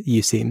connected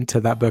you seem to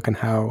that book and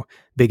how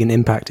big an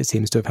impact it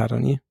seems to have had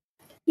on you.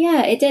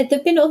 Yeah, it did.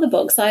 There've been other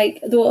books, like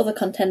there were other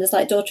contenders,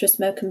 like Daughter of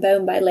Smoke and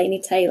Bone by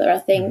Laini Taylor, I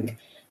think,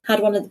 had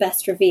one of the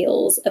best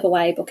reveals of a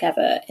YA book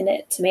ever in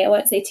it to me. I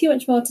won't say too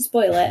much more to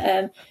spoil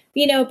it.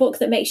 But, a book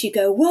that makes you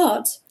go,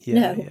 what?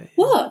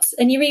 What?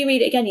 And you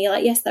reread it again, and you're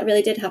like, yes, that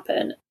really did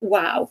happen.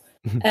 Wow.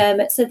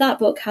 So that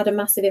book had a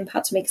massive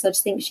impact on me, because I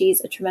just think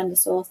she's a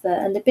tremendous author.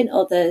 And there've been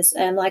others.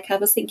 Like I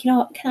was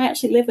thinking, can I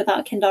actually live without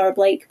a Kendara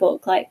Blake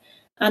book? Like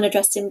Anna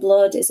Dressed in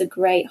Blood is a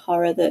great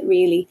horror that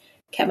really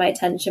kept my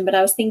attention. But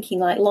I was thinking,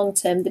 like, long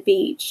term, The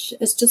Beach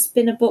has just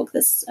been a book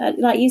that's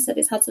like you said,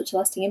 it's had such a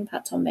lasting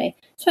impact on me.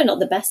 It's probably not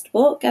the best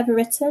book ever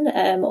written,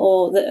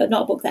 or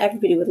not a book that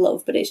everybody would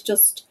love, but it's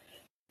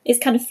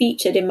kind of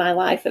featured in my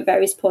life at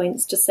various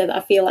points, just so that I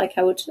feel like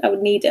I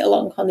would need it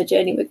along on the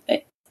journey with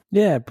me.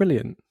 Yeah,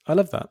 brilliant. I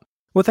love that.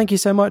 Well, thank you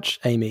so much,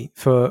 Amy,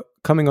 for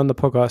coming on the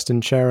podcast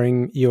and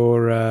sharing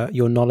your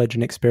knowledge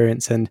and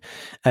experience, and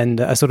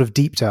a sort of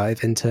deep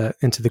dive into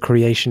the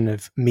creation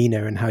of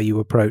Mina and how you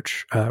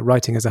approach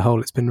writing as a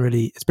whole. It's been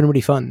really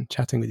fun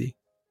chatting with you.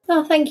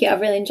 Oh, thank you.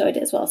 I've really enjoyed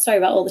it as well. Sorry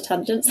about all the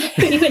tangents.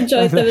 You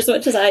enjoyed them as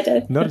much as I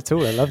did. Not at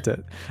all. I loved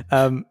it.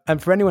 And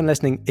for anyone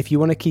listening, if you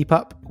want to keep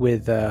up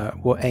with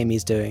what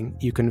Amy's doing,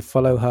 you can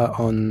follow her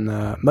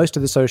on most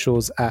of the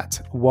socials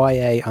at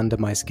YA Under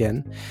My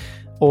Skin,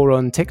 or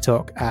on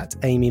TikTok at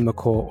Amy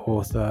McCaw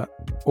Author,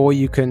 or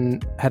you can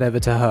head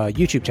over to her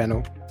YouTube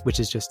channel, which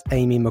is just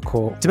Amy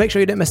McCaw. To make sure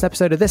you don't miss an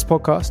episode of this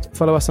podcast,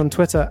 follow us on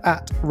Twitter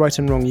at Right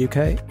and Wrong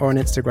UK, or on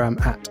Instagram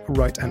at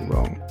Right and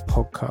Wrong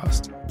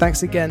Podcast.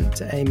 Thanks again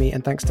to Amy,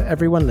 and thanks to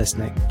everyone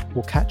listening.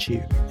 We'll catch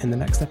you in the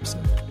next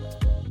episode.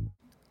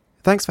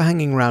 Thanks for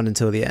hanging around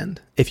until the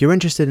end. If you're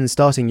interested in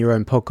starting your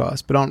own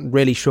podcast but aren't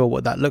really sure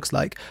what that looks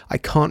like, I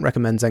can't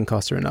recommend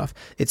Zencastr enough.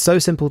 It's so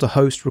simple to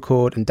host,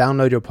 record, and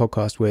download your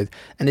podcast with,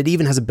 and it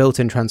even has a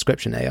built-in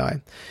transcription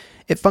AI.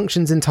 It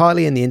functions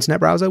entirely in the internet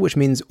browser, which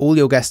means all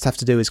your guests have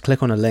to do is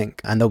click on a link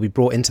and they'll be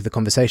brought into the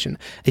conversation.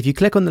 If you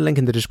click on the link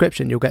in the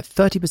description, you'll get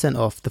 30%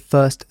 off the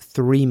first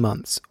 3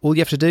 months. All you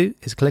have to do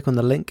is click on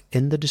the link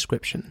in the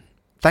description.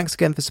 Thanks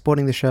again for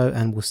supporting the show,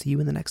 and we'll see you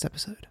in the next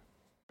episode.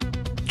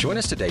 Join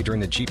us today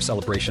during the Jeep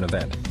Celebration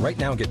event. Right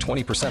now, get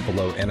 20%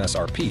 below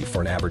MSRP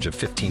for an average of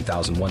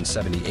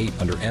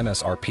 $15,178 under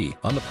MSRP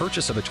on the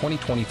purchase of a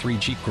 2023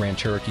 Jeep Grand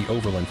Cherokee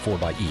Overland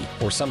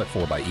 4xe or Summit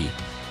 4xe.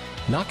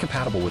 Not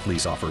compatible with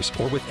lease offers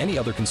or with any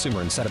other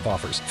consumer incentive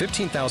offers.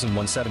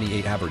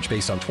 $15,178 average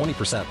based on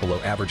 20% below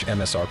average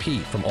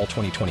MSRP from all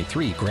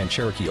 2023 Grand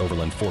Cherokee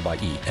Overland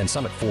 4xe and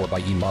Summit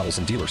 4xe models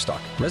in dealer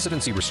stock.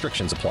 Residency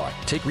restrictions apply.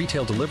 Take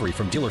retail delivery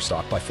from dealer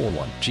stock by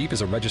 4/1. Jeep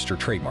is a registered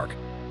trademark.